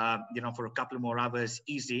 for a couple of more hours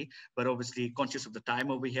easy, but obviously conscious of the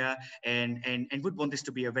time over here and would want this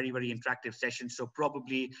to be a very, very interactive session. So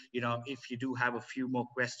probably, if you do have a few more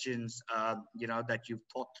questions, that you've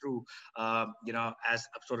thought through, as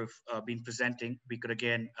I've sort of been presenting, we could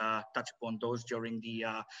again touch upon those during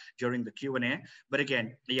the Q&A. But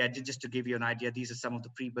again, just to give you an idea, these are some of the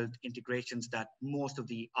pre-built integrations that most of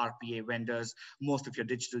the RPA vendors, most of your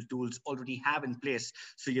digital tools already have in place.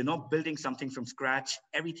 So you're not building something from scratch.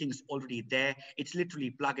 Everything's already there. It's literally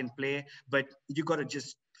plug and play, but you got to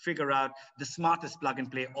just figure out the smartest plug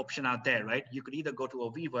and play option out there, right? You could either go to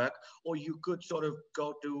a WeWork or you could sort of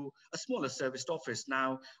go to a smaller serviced office.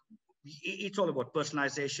 Now, it's all about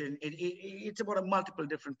personalization. It's about a multiple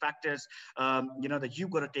different factors, that you've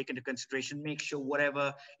got to take into consideration, make sure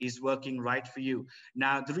whatever is working right for you.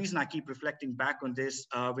 Now, the reason I keep reflecting back on this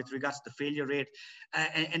with regards to the failure rate,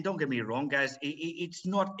 and don't get me wrong, guys, it's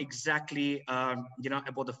not exactly,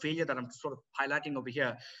 about the failure that I'm sort of highlighting over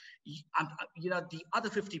here. The other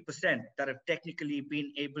 50% that have technically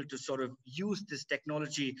been able to sort of use this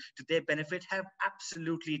technology to their benefit have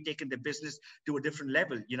absolutely taken the business to a different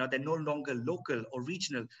level. They're no longer local or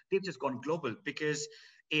regional. They've just gone global because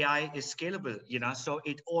AI is scalable, so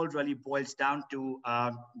it all really boils down to,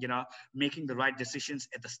 making the right decisions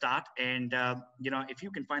at the start. And, if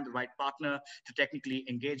you can find the right partner to technically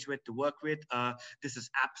engage with, to work with, this is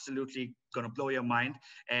absolutely going to blow your mind.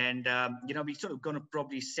 And, we're sort of going to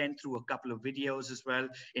probably send through a couple of videos as well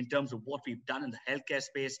in terms of what we've done in the healthcare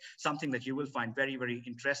space, something that you will find very, very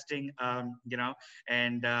interesting,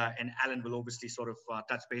 and Alan will obviously sort of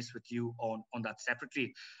touch base with you on that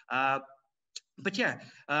separately. But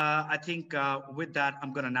I think with that,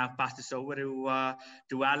 I'm going to now pass this over to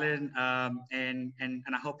Alan, and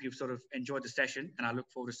I hope you've sort of enjoyed the session, and I look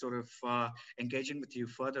forward to sort of engaging with you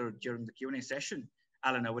further during the Q&A session.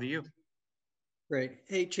 Alan, over to you. Great.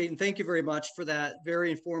 Hey, Chetan, thank you very much for that.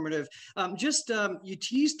 Very informative. You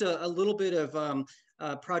teased a little bit of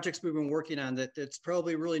projects we've been working on that's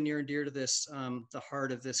probably really near and dear to this, the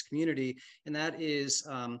heart of this community, and that is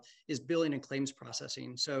billing and claims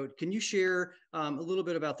processing. So can you share a little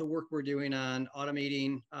bit about the work we're doing on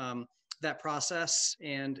automating that process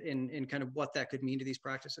and kind of what that could mean to these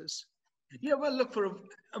practices? Yeah, well, look, for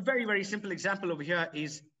a very, very simple example over here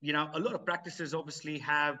is, a lot of practices obviously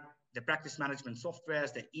have the practice management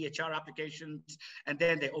softwares, the EHR applications, and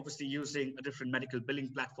then they're obviously using a different medical billing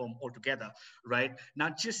platform altogether, right? Now,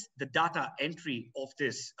 just the data entry of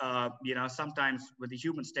this, sometimes with the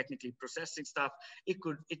humans technically processing stuff, it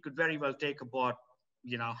could very well take about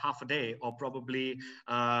half a day, or probably,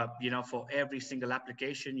 for every single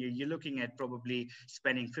application, you're looking at probably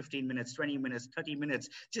spending 15 minutes, 20 minutes, 30 minutes,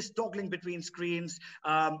 just toggling between screens,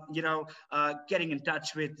 getting in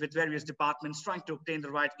touch with various departments, trying to obtain the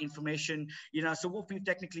right information. So what we've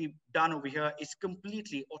technically done over here is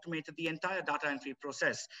completely automated the entire data entry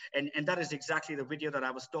process. And that is exactly the video that I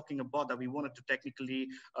was talking about that we wanted to technically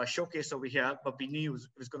showcase over here, but we knew it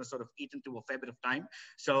was going to sort of eat into a fair bit of time.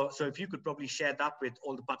 So if you could probably share that with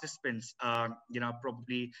all the participants,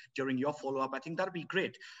 probably during your follow-up, I think that'd be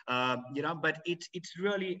great. But it's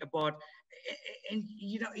really about, and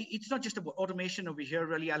it's not just about automation over here,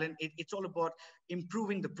 really, Alan. It's all about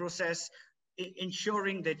improving the process,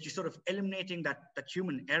 ensuring that you're sort of eliminating that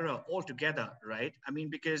human error altogether, right? I mean,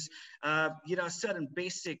 because certain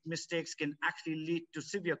basic mistakes can actually lead to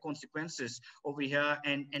severe consequences over here,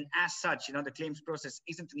 and as such, the claims process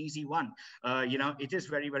isn't an easy one. It is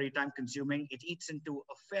very, very time consuming. It eats into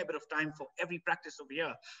a fair bit of time for every practice over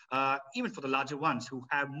here, even for the larger ones who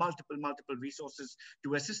have multiple resources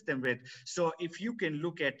to assist them with. So if you can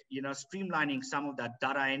look at streamlining some of that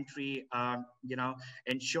data entry,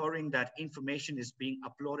 ensuring that information information is being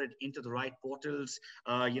uploaded into the right portals.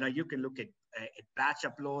 You can look at batch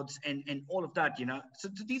uploads and all of that, So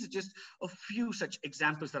these are just a few such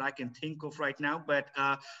examples that I can think of right now. But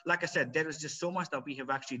like I said, there is just so much that we have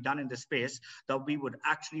actually done in this space that we would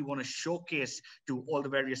actually want to showcase to all the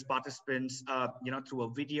various participants, through a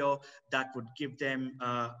video that would give them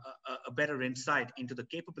a better insight into the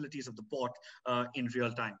capabilities of the bot in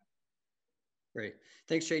real time. Great.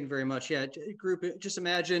 Thanks, Chetan, very much. Yeah, group, just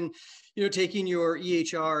imagine, taking your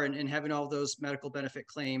EHR and having all those medical benefit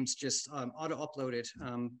claims just auto-uploaded.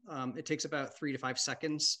 It takes about 3 to 5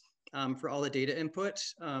 seconds for all the data input,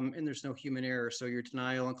 and there's no human error. So your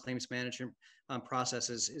denial and claims management process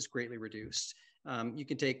is greatly reduced. You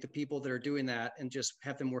can take the people that are doing that and just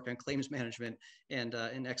have them work on claims management and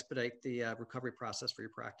expedite the recovery process for your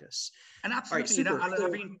practice. And absolutely,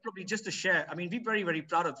 probably just to share, we're very, very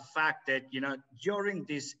proud of the fact that, during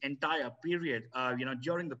this entire period,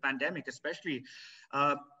 during the pandemic, especially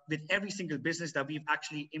with every single business that we've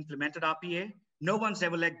actually implemented RPA, no one's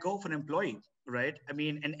ever let go of an employee, right?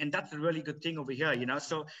 And that's a really good thing over here,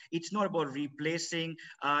 So it's not about replacing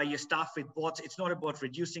your staff with bots. It's not about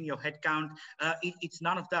reducing your headcount. It's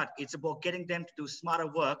none of that. It's about getting them to do smarter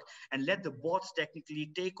work and let the bots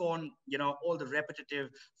technically take on, all the repetitive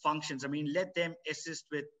functions. Let them assist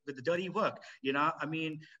with the dirty work,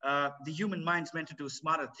 the human mind's meant to do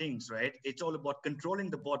smarter things, right? It's all about controlling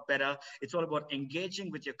the bot better. It's all about engaging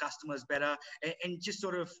with your customers better and just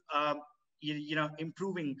sort of,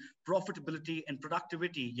 improving profitability and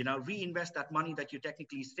productivity, reinvest that money that you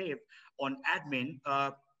technically saved on admin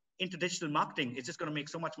into digital marketing. It's just going to make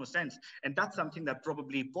so much more sense. And that's something that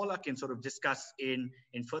probably Paula can sort of discuss in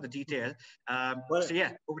further detail. Over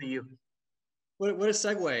to you. What a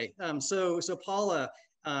segue. So Paula,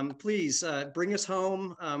 please bring us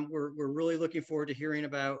home. We're really looking forward to hearing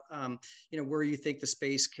about where you think the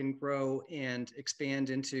space can grow and expand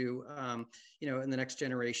into in the next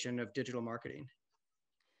generation of digital marketing.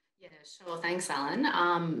 Yeah, sure. Thanks,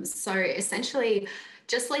 Alan. So essentially,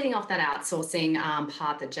 just leading off that outsourcing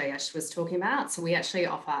part that Jayesh was talking about, so we actually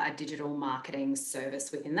offer a digital marketing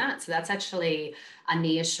service within that. So that's actually a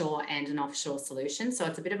nearshore and an offshore solution. So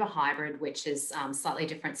it's a bit of a hybrid, which is slightly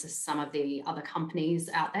different to some of the other companies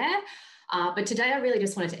out there. But today I really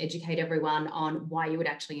just wanted to educate everyone on why you would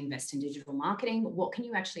actually invest in digital marketing. What can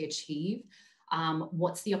you actually achieve?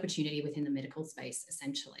 What's the opportunity within the medical space,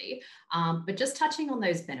 essentially. But just touching on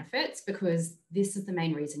those benefits, because this is the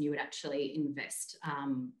main reason you would actually invest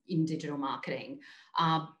in digital marketing.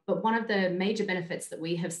 But one of the major benefits that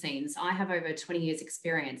we have seen, so I have over 20 years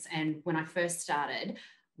experience, and when I first started,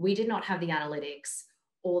 we did not have the analytics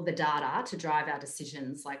or the data to drive our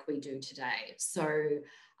decisions like we do today. So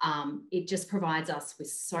it just provides us with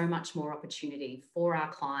so much more opportunity for our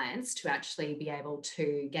clients to actually be able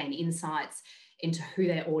to gain insights into who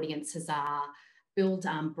their audiences are, build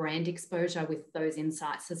brand exposure with those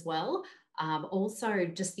insights as well. Also,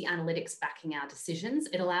 just the analytics backing our decisions,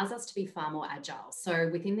 it allows us to be far more agile. So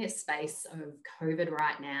within this space of COVID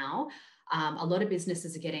right now, a lot of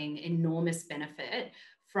businesses are getting enormous benefit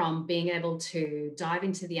from being able to dive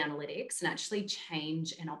into the analytics and actually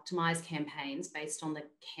change and optimize campaigns based on the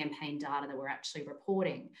campaign data that we're actually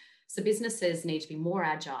reporting. So businesses need to be more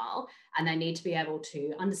agile and they need to be able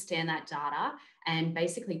to understand that data and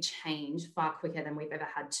basically change far quicker than we've ever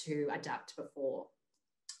had to adapt before.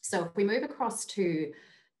 So if we move across to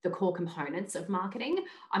the core components of marketing,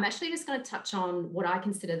 I'm actually just going to touch on what I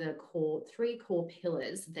consider the three core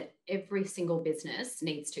pillars that every single business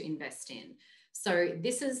needs to invest in. So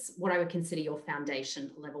this is what I would consider your foundation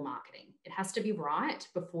level marketing. It has to be right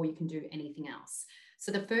before you can do anything else. So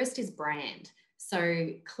the first is brand.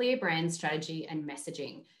 So clear brand strategy and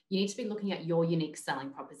messaging. You need to be looking at your unique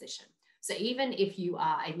selling proposition. So even if you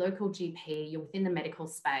are a local GP, you're within the medical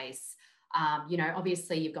space,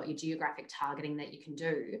 obviously you've got your geographic targeting that you can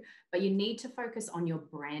do, but you need to focus on your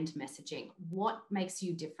brand messaging. What makes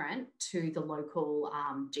you different to the local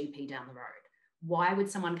GP down the road? Why would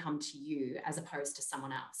someone come to you as opposed to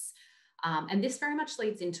someone else? And this very much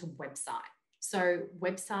leads into website. So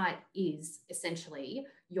website is essentially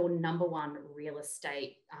your number one real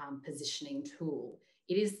estate positioning tool.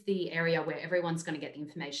 It is the area where everyone's going to get the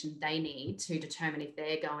information they need to determine if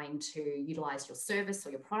they're going to utilize your service or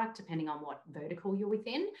your product, depending on what vertical you're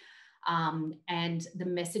within. And the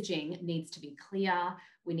messaging needs to be clear.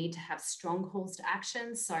 We need to have strong calls to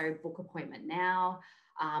action. So book appointment now.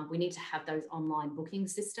 We need to have those online booking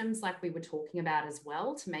systems like we were talking about as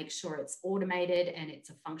well to make sure it's automated and it's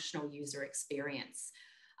a functional user experience.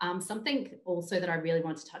 Something also that I really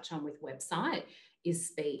want to touch on with website is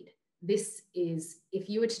speed. this is, if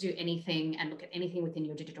you were to do anything and look at anything within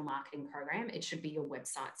your digital marketing program, it should be your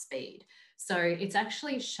website speed. So it's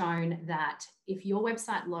actually shown that if your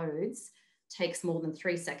website loads takes more than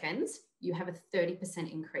 3 seconds, you have a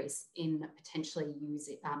 30% increase in potentially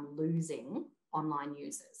losing online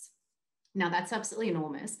users. Now, that's absolutely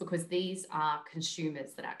enormous, because these are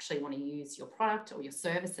consumers that actually want to use your product or your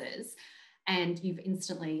services, and you've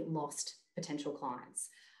instantly lost potential clients,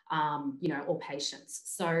 or patients.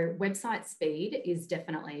 So website speed is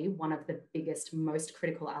definitely one of the biggest, most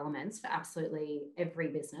critical elements for absolutely every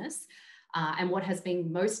business. And what has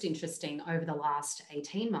been most interesting over the last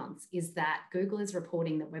 18 months is that Google is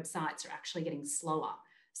reporting that websites are actually getting slower.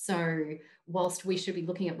 So whilst we should be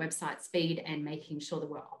looking at website speed and making sure that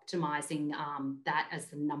we're optimizing that as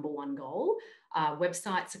the #1 goal,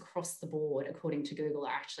 websites across the board, according to Google,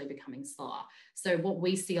 are actually becoming slower. So what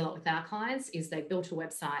we see a lot with our clients is they built a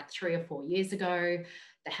website 3 or 4 years ago.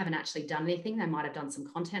 They haven't actually done anything. They might have done some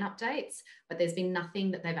content updates, but there's been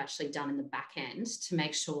nothing that they've actually done in the back end to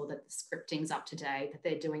make sure that the scripting's up to date, that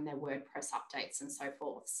they're doing their WordPress updates and so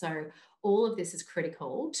forth. So all of this is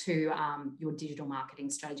critical to your digital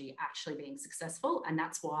marketing strategy actually being successful. And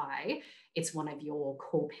that's why it's one of your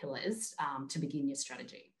core pillars to begin your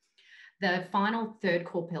strategy. The final third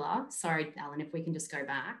core pillar, sorry, Alan, if we can just go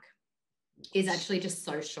back, is actually just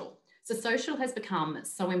social. So social has become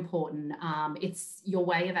so important. It's your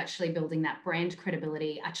way of actually building that brand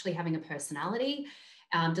credibility, actually having a personality.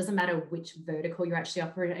 Doesn't matter which vertical you're actually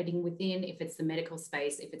operating within, if it's the medical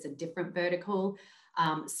space, if it's a different vertical.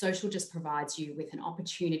 Social just provides you with an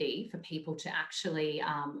opportunity for people to actually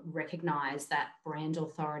recognize that brand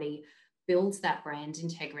authority, builds that brand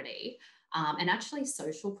integrity, and actually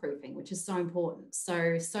social proofing, which is so important.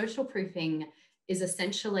 So social proofing is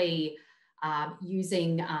essentially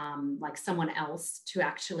using like someone else to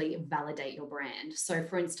actually validate your brand. So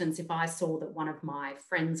for instance, if I saw that one of my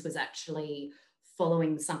friends was actually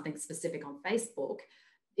following something specific on Facebook,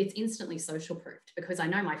 it's instantly social proofed, because I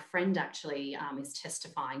know my friend actually is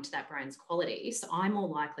testifying to that brand's quality. So I'm more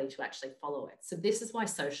likely to actually follow it. So this is why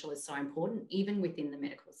social is so important, even within the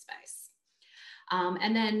medical space.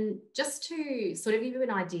 And then just to sort of give you an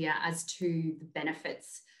idea as to the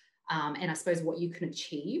benefits and I suppose what you can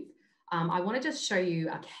achieve, I want to just show you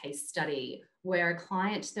a case study where a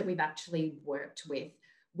client that we've actually worked with,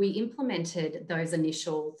 we implemented those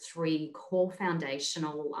initial 3 core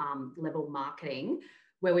foundational level marketing,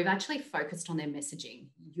 where we've actually focused on their messaging,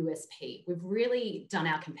 USP. We've really done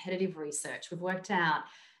our competitive research. We've worked out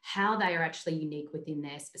how they are actually unique within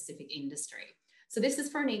their specific industry. So this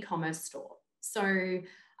is for an e-commerce store. So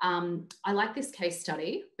I like this case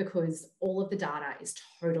study because all of the data is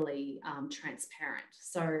totally transparent.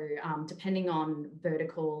 So depending on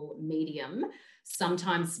vertical medium,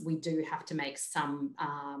 sometimes we do have to make some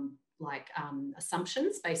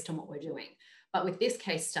assumptions based on what we're doing. But with this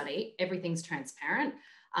case study, everything's transparent.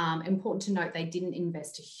 Important to note, they didn't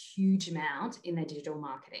invest a huge amount in their digital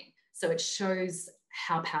marketing. So it shows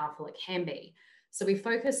how powerful it can be. So we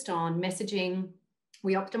focused on messaging.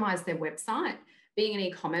 We optimized their website. Being an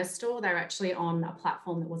e-commerce store, they're actually on a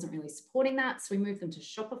platform that wasn't really supporting that. So we moved them to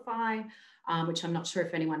Shopify, which I'm not sure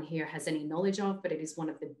if anyone here has any knowledge of, but it is one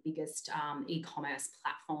of the biggest e-commerce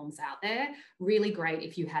platforms out there. Really great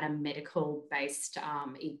if you had a medical-based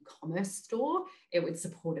e-commerce store, it would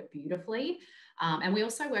support it beautifully. And we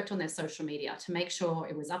also worked on their social media to make sure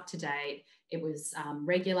it was up to date, it was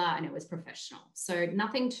regular, and it was professional. So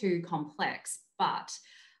nothing too complex, but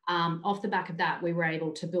off the back of that, we were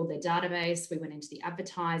able to build their database. We went into the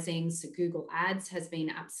advertising. So Google Ads has been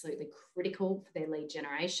absolutely critical for their lead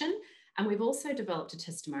generation. And we've also developed a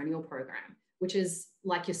testimonial program, which is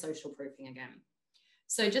like your social proofing again.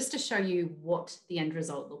 So just to show you what the end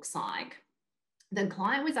result looks like, the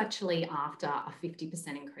client was actually after a 50%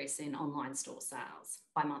 increase in online store sales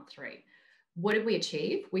by month 3. What did we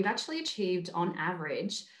achieve? We've actually achieved on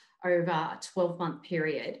average over a 12-month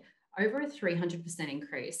period, over a 300%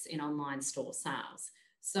 increase in online store sales.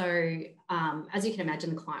 So as you can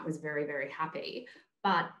imagine, the client was very, very happy,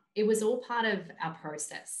 but it was all part of our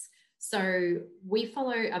process. So we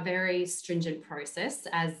follow a very stringent process,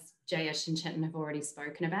 as Jayesh and Chetan have already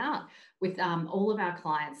spoken about, with all of our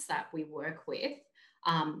clients that we work with.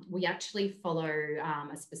 We actually follow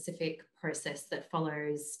a specific process that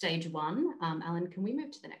follows stage 1. Alan, can we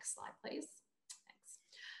move to the next slide, please?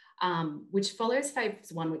 Which follows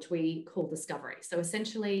phase 1, which we call discovery. So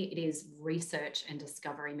essentially it is research and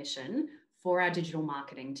discovery mission for our digital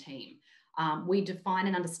marketing team. We define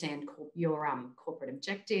and understand your corporate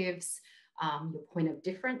objectives, your point of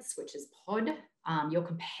difference, which is POD, your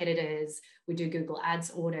competitors. We do Google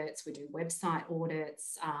Ads audits, we do website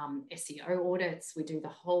audits, SEO audits, we do the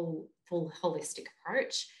whole full holistic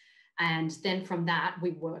approach. And then from that,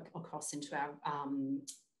 we work across into our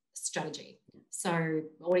strategy. So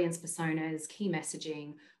audience personas, key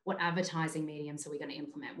messaging, what advertising mediums are we going to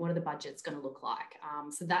implement? What are the budgets going to look like?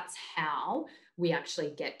 So that's how we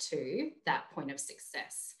actually get to that point of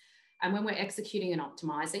success. And when we're executing and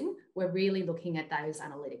optimizing, we're really looking at those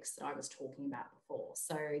analytics that I was talking about before.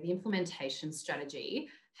 So the implementation strategy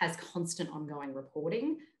has constant ongoing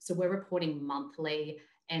reporting. So we're reporting monthly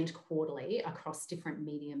and quarterly across different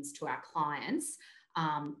mediums to our clients.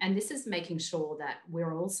 And this is making sure that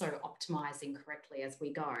we're also optimizing correctly as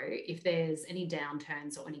we go. If there's any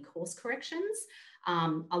downturns or any course corrections,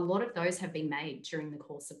 a lot of those have been made during the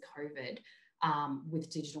course of COVID with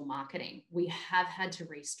digital marketing. We have had to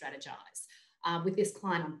re-strategize. With this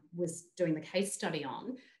client I was doing the case study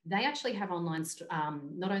on, they actually have online,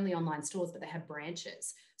 not only online stores, but they have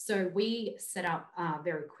branches. So we set up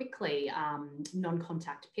very quickly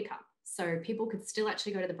non-contact pickup. So people could still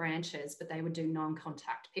actually go to the branches, but they would do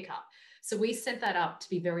non-contact pickup. So we set that up to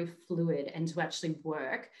be very fluid and to actually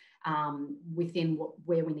work within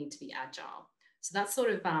where we need to be agile. So that's sort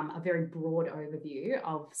of a very broad overview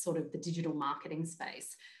of sort of the digital marketing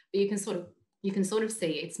space. But you can sort of see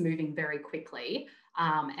it's moving very quickly,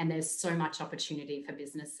 and there's so much opportunity for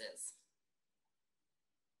businesses.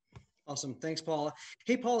 Awesome. Thanks, Paula.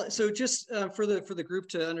 Hey, Paula, so just for the group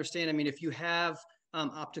to understand, I mean, if you have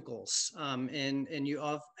opticals and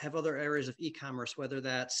you have other areas of e-commerce, whether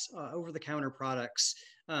that's over-the-counter products,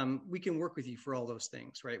 we can work with you for all those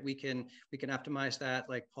things, right? We can optimize that.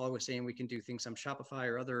 Like Paula was saying, we can do things on Shopify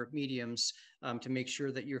or other mediums to make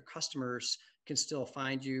sure that your customers can still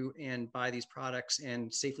find you and buy these products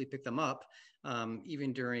and safely pick them up,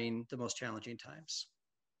 even during the most challenging times.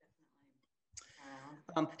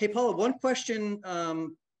 Hey, Paula, one question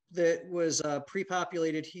that was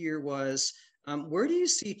pre-populated here was, where do you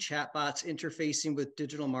see chatbots interfacing with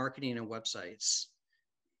digital marketing and websites?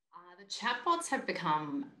 The chatbots have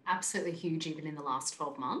become absolutely huge even in the last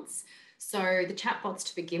 12 months. So the chatbots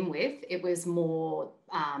to begin with, it was more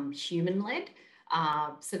human-led.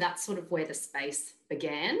 So that's sort of where the space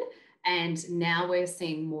began. And now we're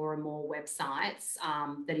seeing more and more websites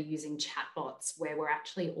that are using chatbots where we're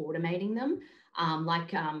actually automating them.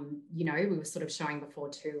 You know, we were sort of showing before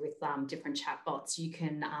too with different chatbots, you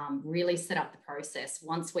can really set up the process.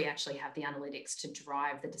 Once we actually have the analytics to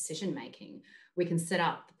drive the decision-making, we can set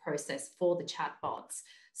up the process for the chatbots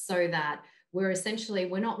so that we're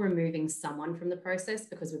not removing someone from the process,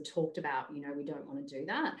 because we've talked about, you know, we don't want to do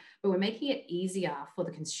that, but we're making it easier for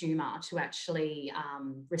the consumer to actually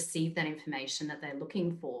receive that information that they're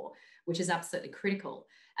looking for, which is absolutely critical.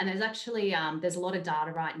 And there's actually, there's a lot of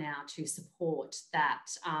data right now to support that,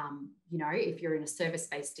 you know, if you're in a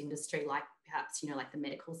service-based industry, like perhaps, you know, like the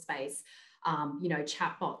medical space, you know,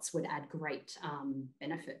 chatbots would add great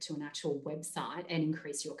benefit to an actual website and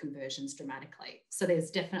increase your conversions dramatically. So there's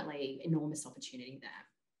definitely enormous opportunity there.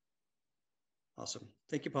 Awesome.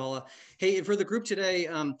 Thank you, Paula. Hey, and for the group today,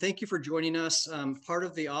 thank you for joining us. Part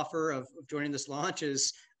of the offer of joining this launch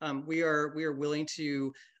is we are willing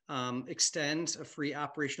to extend a free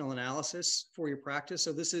operational analysis for your practice.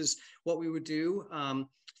 So this is what we would do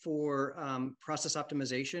for process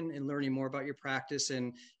optimization and learning more about your practice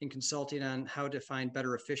and consulting on how to find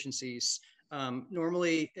better efficiencies.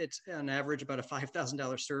 Normally, it's on average about a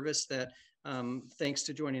 $5,000 service that, thanks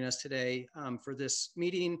to joining us today for this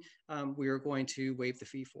meeting, we are going to waive the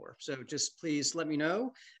fee for. So just please let me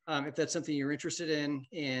know if that's something you're interested in,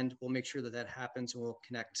 and we'll make sure that that happens, and we'll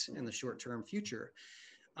connect in the short-term future.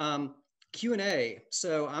 Q&A.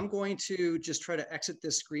 So I'm going to just try to exit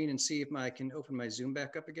this screen and see if I can open my Zoom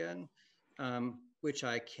back up again, which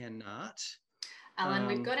I cannot. Alan,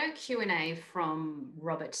 we've got a Q&A from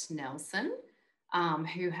Robert Nelson,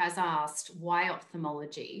 who has asked, why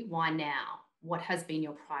ophthalmology? Why now? What has been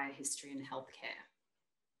your prior history in healthcare?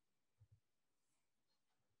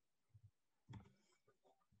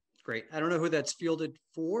 Great. I don't know who that's fielded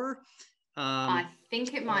for. I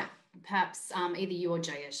think it might, perhaps either you or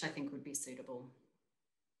Jayesh, I think would be suitable.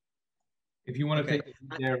 If you want to take it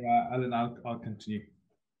there, Alan, I'll continue.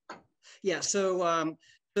 Yeah, so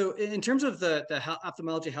in terms of the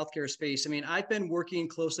ophthalmology healthcare space, I mean, I've been working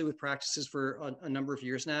closely with practices for a number of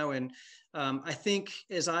years now. And I think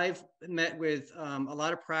as I've met with a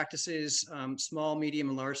lot of practices, small, medium,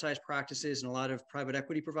 and large size practices, and a lot of private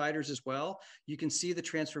equity providers as well, you can see the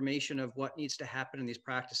transformation of what needs to happen in these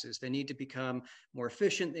practices. They need to become more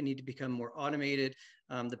efficient. They need to become more automated.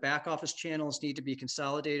 The back office channels need to be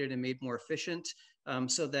consolidated and made more efficient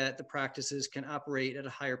so that the practices can operate at a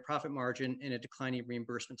higher profit margin in a declining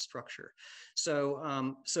reimbursement structure.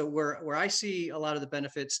 So, where I see a lot of the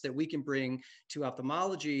benefits that we can bring to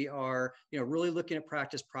ophthalmology are, really looking at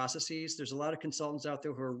practice processes. There's a lot of consultants out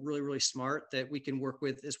there who are really, really smart that we can work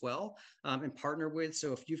with as well and partner with.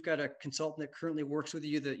 So if you've got a consultant that currently works with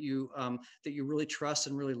you that you really trust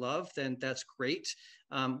and really love, then that's great.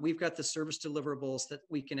 We've got the service deliverables that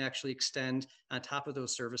we can actually extend on top of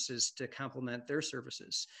those services to complement their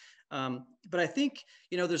services. But I think,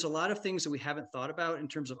 there's a lot of things that we haven't thought about in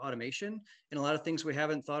terms of automation, and a lot of things we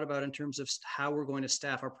haven't thought about in terms of how we're going to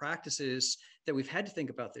staff our practices that we've had to think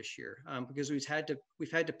about this year, because we've had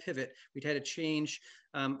to pivot. We've had to change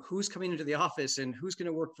who's coming into the office and who's going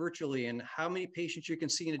to work virtually and how many patients you can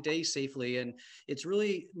see in a day safely. And it's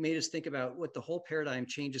really made us think about what the whole paradigm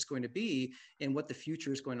change is going to be and what the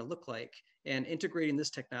future is going to look like. And integrating this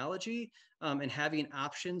technology and having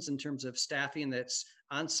options in terms of staffing that's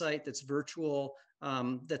on-site, that's virtual,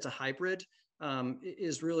 that's a hybrid,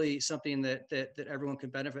 is really something that everyone can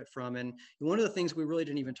benefit from. And one of the things we really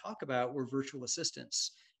didn't even talk about were virtual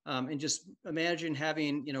assistants. And just imagine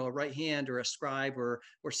having, a right hand or a scribe or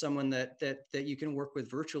someone that you can work with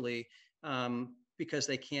virtually because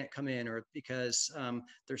they can't come in, or because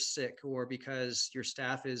they're sick, or because your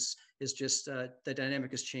staff is just the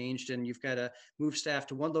dynamic has changed and you've got to move staff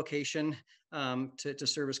to one location to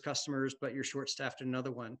service customers, but you're short staffed in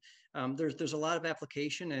another one. There's a lot of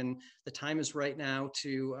application, and the time is right now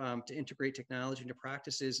to integrate technology into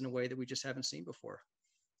practices in a way that we just haven't seen before.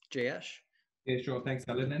 Jayesh? Yeah, sure. Thanks,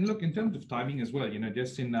 Alan. And look, in terms of timing as well,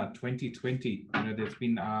 just in 2020, there's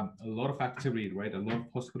been a lot of activity, right? A lot of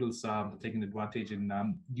hospitals taking advantage in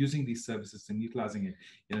using these services and utilizing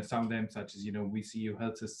it. Some of them, such as, VCU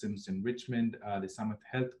Health Systems in Richmond, the Summit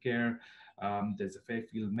Healthcare, there's a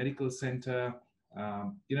Fairfield Medical Center.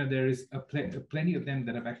 There is plenty of them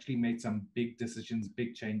that have actually made some big decisions,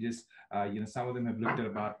 big changes. Some of them have looked at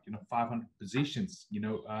about 500 positions,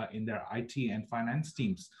 in their IT and finance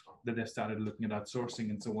teams that they've started looking at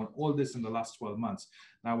outsourcing and so on. All this in the last 12 months.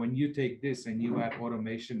 Now, when you take this and you add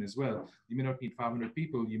automation as well, you may not need 500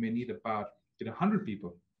 people. You may need about 100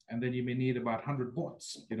 people. And then you may need about 100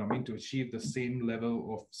 bots, to achieve the same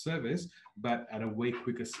level of service, but at a way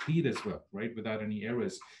quicker speed as well, right? Without any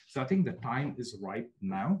errors. So I think the time is right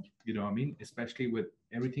now, especially with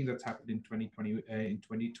everything that's happened in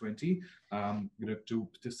 2020,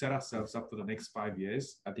 to set ourselves up for the next 5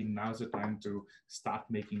 years. I think now's the time to start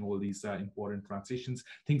making all these important transitions.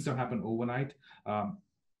 Things don't happen overnight.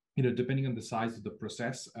 Depending on the size of the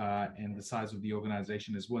process and the size of the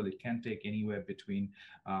organization as well, it can take anywhere between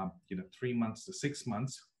 3 months to 6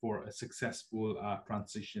 months for a successful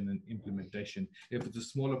transition and implementation. If it's a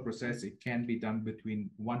smaller process, it can be done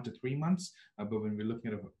between 1 to 3 months. But when we're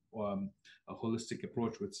looking at a holistic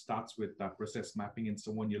approach, which starts with process mapping and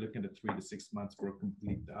so on, you're looking at 3 to 6 months for a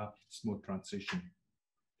complete smooth transition.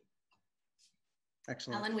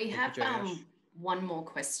 Excellent. Alan, we have one more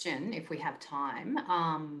question if we have time.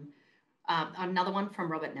 Another one from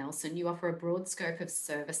Robert Nelson. You offer a broad scope of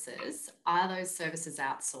services. Are those services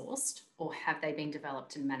outsourced, or have they been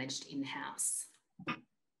developed and managed in-house?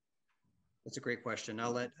 That's a great question.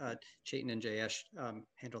 I'll let Chetan and Jayesh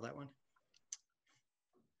handle that one.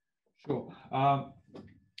 Sure.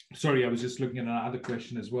 Sorry, I was just looking at another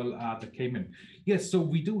question as well that came in. Yes, so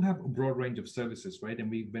we do have a broad range of services, right?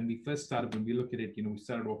 And when we first started, when we look at it, we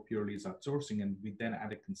started off purely as outsourcing, and we then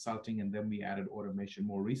added consulting, and then we added automation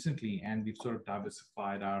more recently, and we've sort of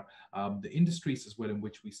diversified our the industries as well in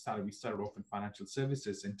which we started. We started off in financial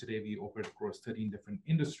services, and today we operate across 13 different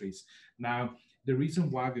industries. Now, the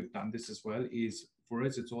reason why we've done this as well is, for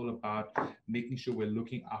us, it's all about making sure we're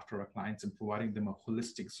looking after our clients and providing them a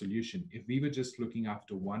holistic solution. If we were just looking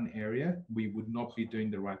after one area, we would not be doing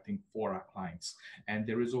the right thing for our clients. And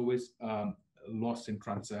there is always loss in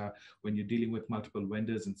transfer when you're dealing with multiple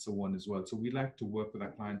vendors and so on as well. So we like to work with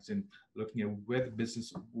our clients in looking at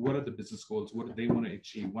what are the business goals, what do they want to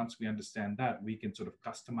achieve. Once we understand that, we can sort of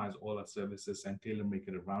customize all our services and tailor make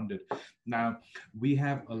it around it. Now, we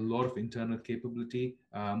have a lot of internal capability.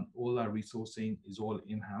 All our resourcing is all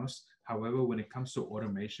in-house. However, when it comes to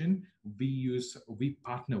automation, we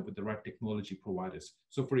partner with the right technology providers.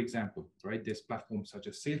 So for example, right, there's platforms such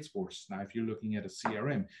as Salesforce. Now, if you're looking at a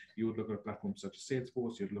CRM, you would look at platforms such as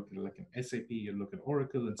Salesforce, you'd look at like an SAP, you'd look at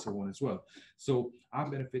Oracle and so on as well. So our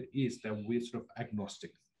benefit is that we're sort of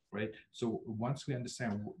agnostic, right? So once we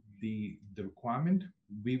understand the requirement,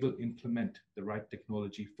 we will implement the right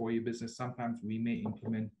technology for your business. Sometimes we may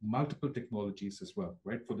implement multiple technologies as well,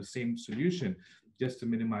 right, for the same solution, just to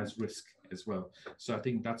minimize risk as well. So I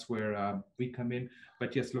think that's where we come in.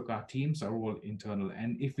 But yes, look, our teams are all internal.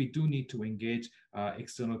 And if we do need to engage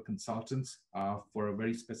external consultants for a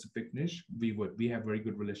very specific niche, we would. We have very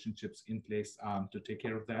good relationships in place to take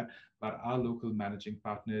care of that. But our local managing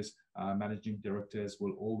partners, managing directors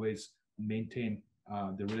will always maintain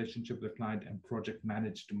the relationship with the client and project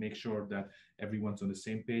manage to make sure that everyone's on the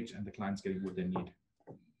same page and the client's getting what they need.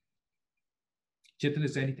 Chetan,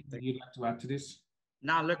 is there anything that you'd like to add to this?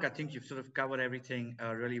 Now, look, I think you've sort of covered everything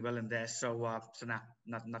really well in there. So, so now,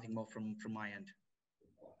 nothing more from my end.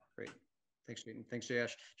 Great. Thanks, Chetan. Thanks,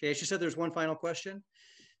 Jayesh. Jayesh, you said there's one final question?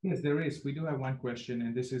 Yes, there is. We do have one question,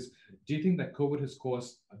 and this is, do you think that COVID has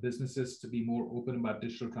caused businesses to be more open about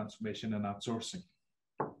digital transformation and outsourcing?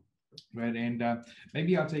 Right, and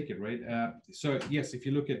maybe I'll take it. Right, so yes, if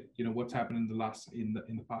you look at what's happened in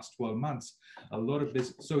the past 12 months, a lot of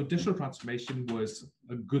this. So digital transformation was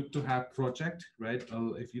a good to have project, right?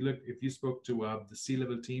 If you spoke to the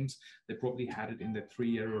C-level teams, they probably had it in their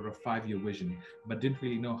 3-year or a 5-year vision, but didn't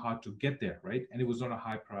really know how to get there, right? And it was not a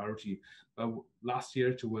high priority. But last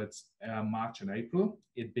year, towards March and April,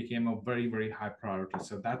 it became a very, very high priority.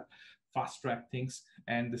 So that fast track things.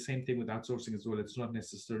 And the same thing with outsourcing as well. It's not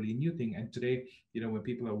necessarily a new thing. And today, when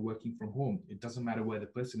people are working from home, it doesn't matter where the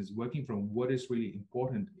person is working from. What is really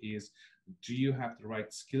important is, do you have the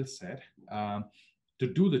right skill set to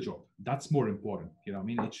do the job? That's more important.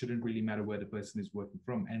 It shouldn't really matter where the person is working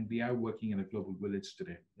from. And we are working in a global village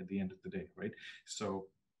today at the end of the day, right? So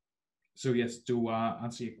yes, to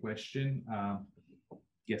answer your question,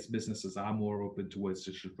 yes, businesses are more open towards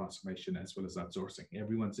digital transformation as well as outsourcing.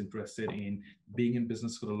 Everyone's interested in being in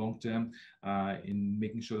business for the long term, in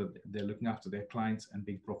making sure that they're looking after their clients and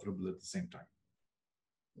being profitable at the same time.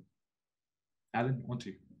 Alan, on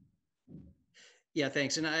to you. Yeah,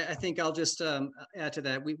 thanks. And I think I'll just add to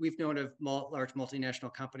that. We've known of large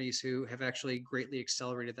multinational companies who have actually greatly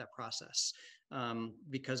accelerated that process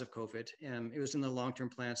because of COVID. It was in the long-term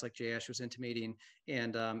plans, like Jayesh was intimating,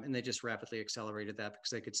 and they just rapidly accelerated that because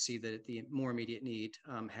they could see the more immediate need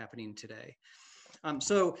happening today.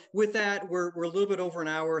 So with that, we're a little bit over an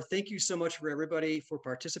hour. Thank you so much for everybody for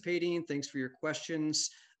participating. Thanks for your questions.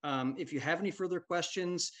 If you have any further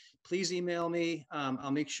questions, please email me.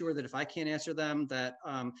 I'll make sure that if I can't answer them, that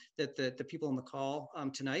the people on the call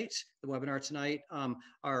tonight, the webinar tonight,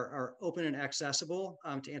 are open and accessible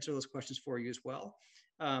to answer those questions for you as well.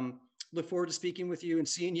 Look forward to speaking with you and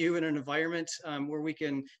seeing you in an environment where we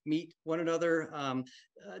can meet one another,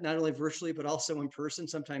 not only virtually, but also in person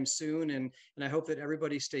sometime soon. And I hope that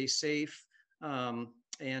everybody stays safe.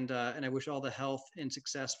 And I wish all the health and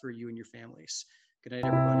success for you and your families. Good night,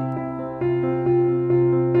 everybody.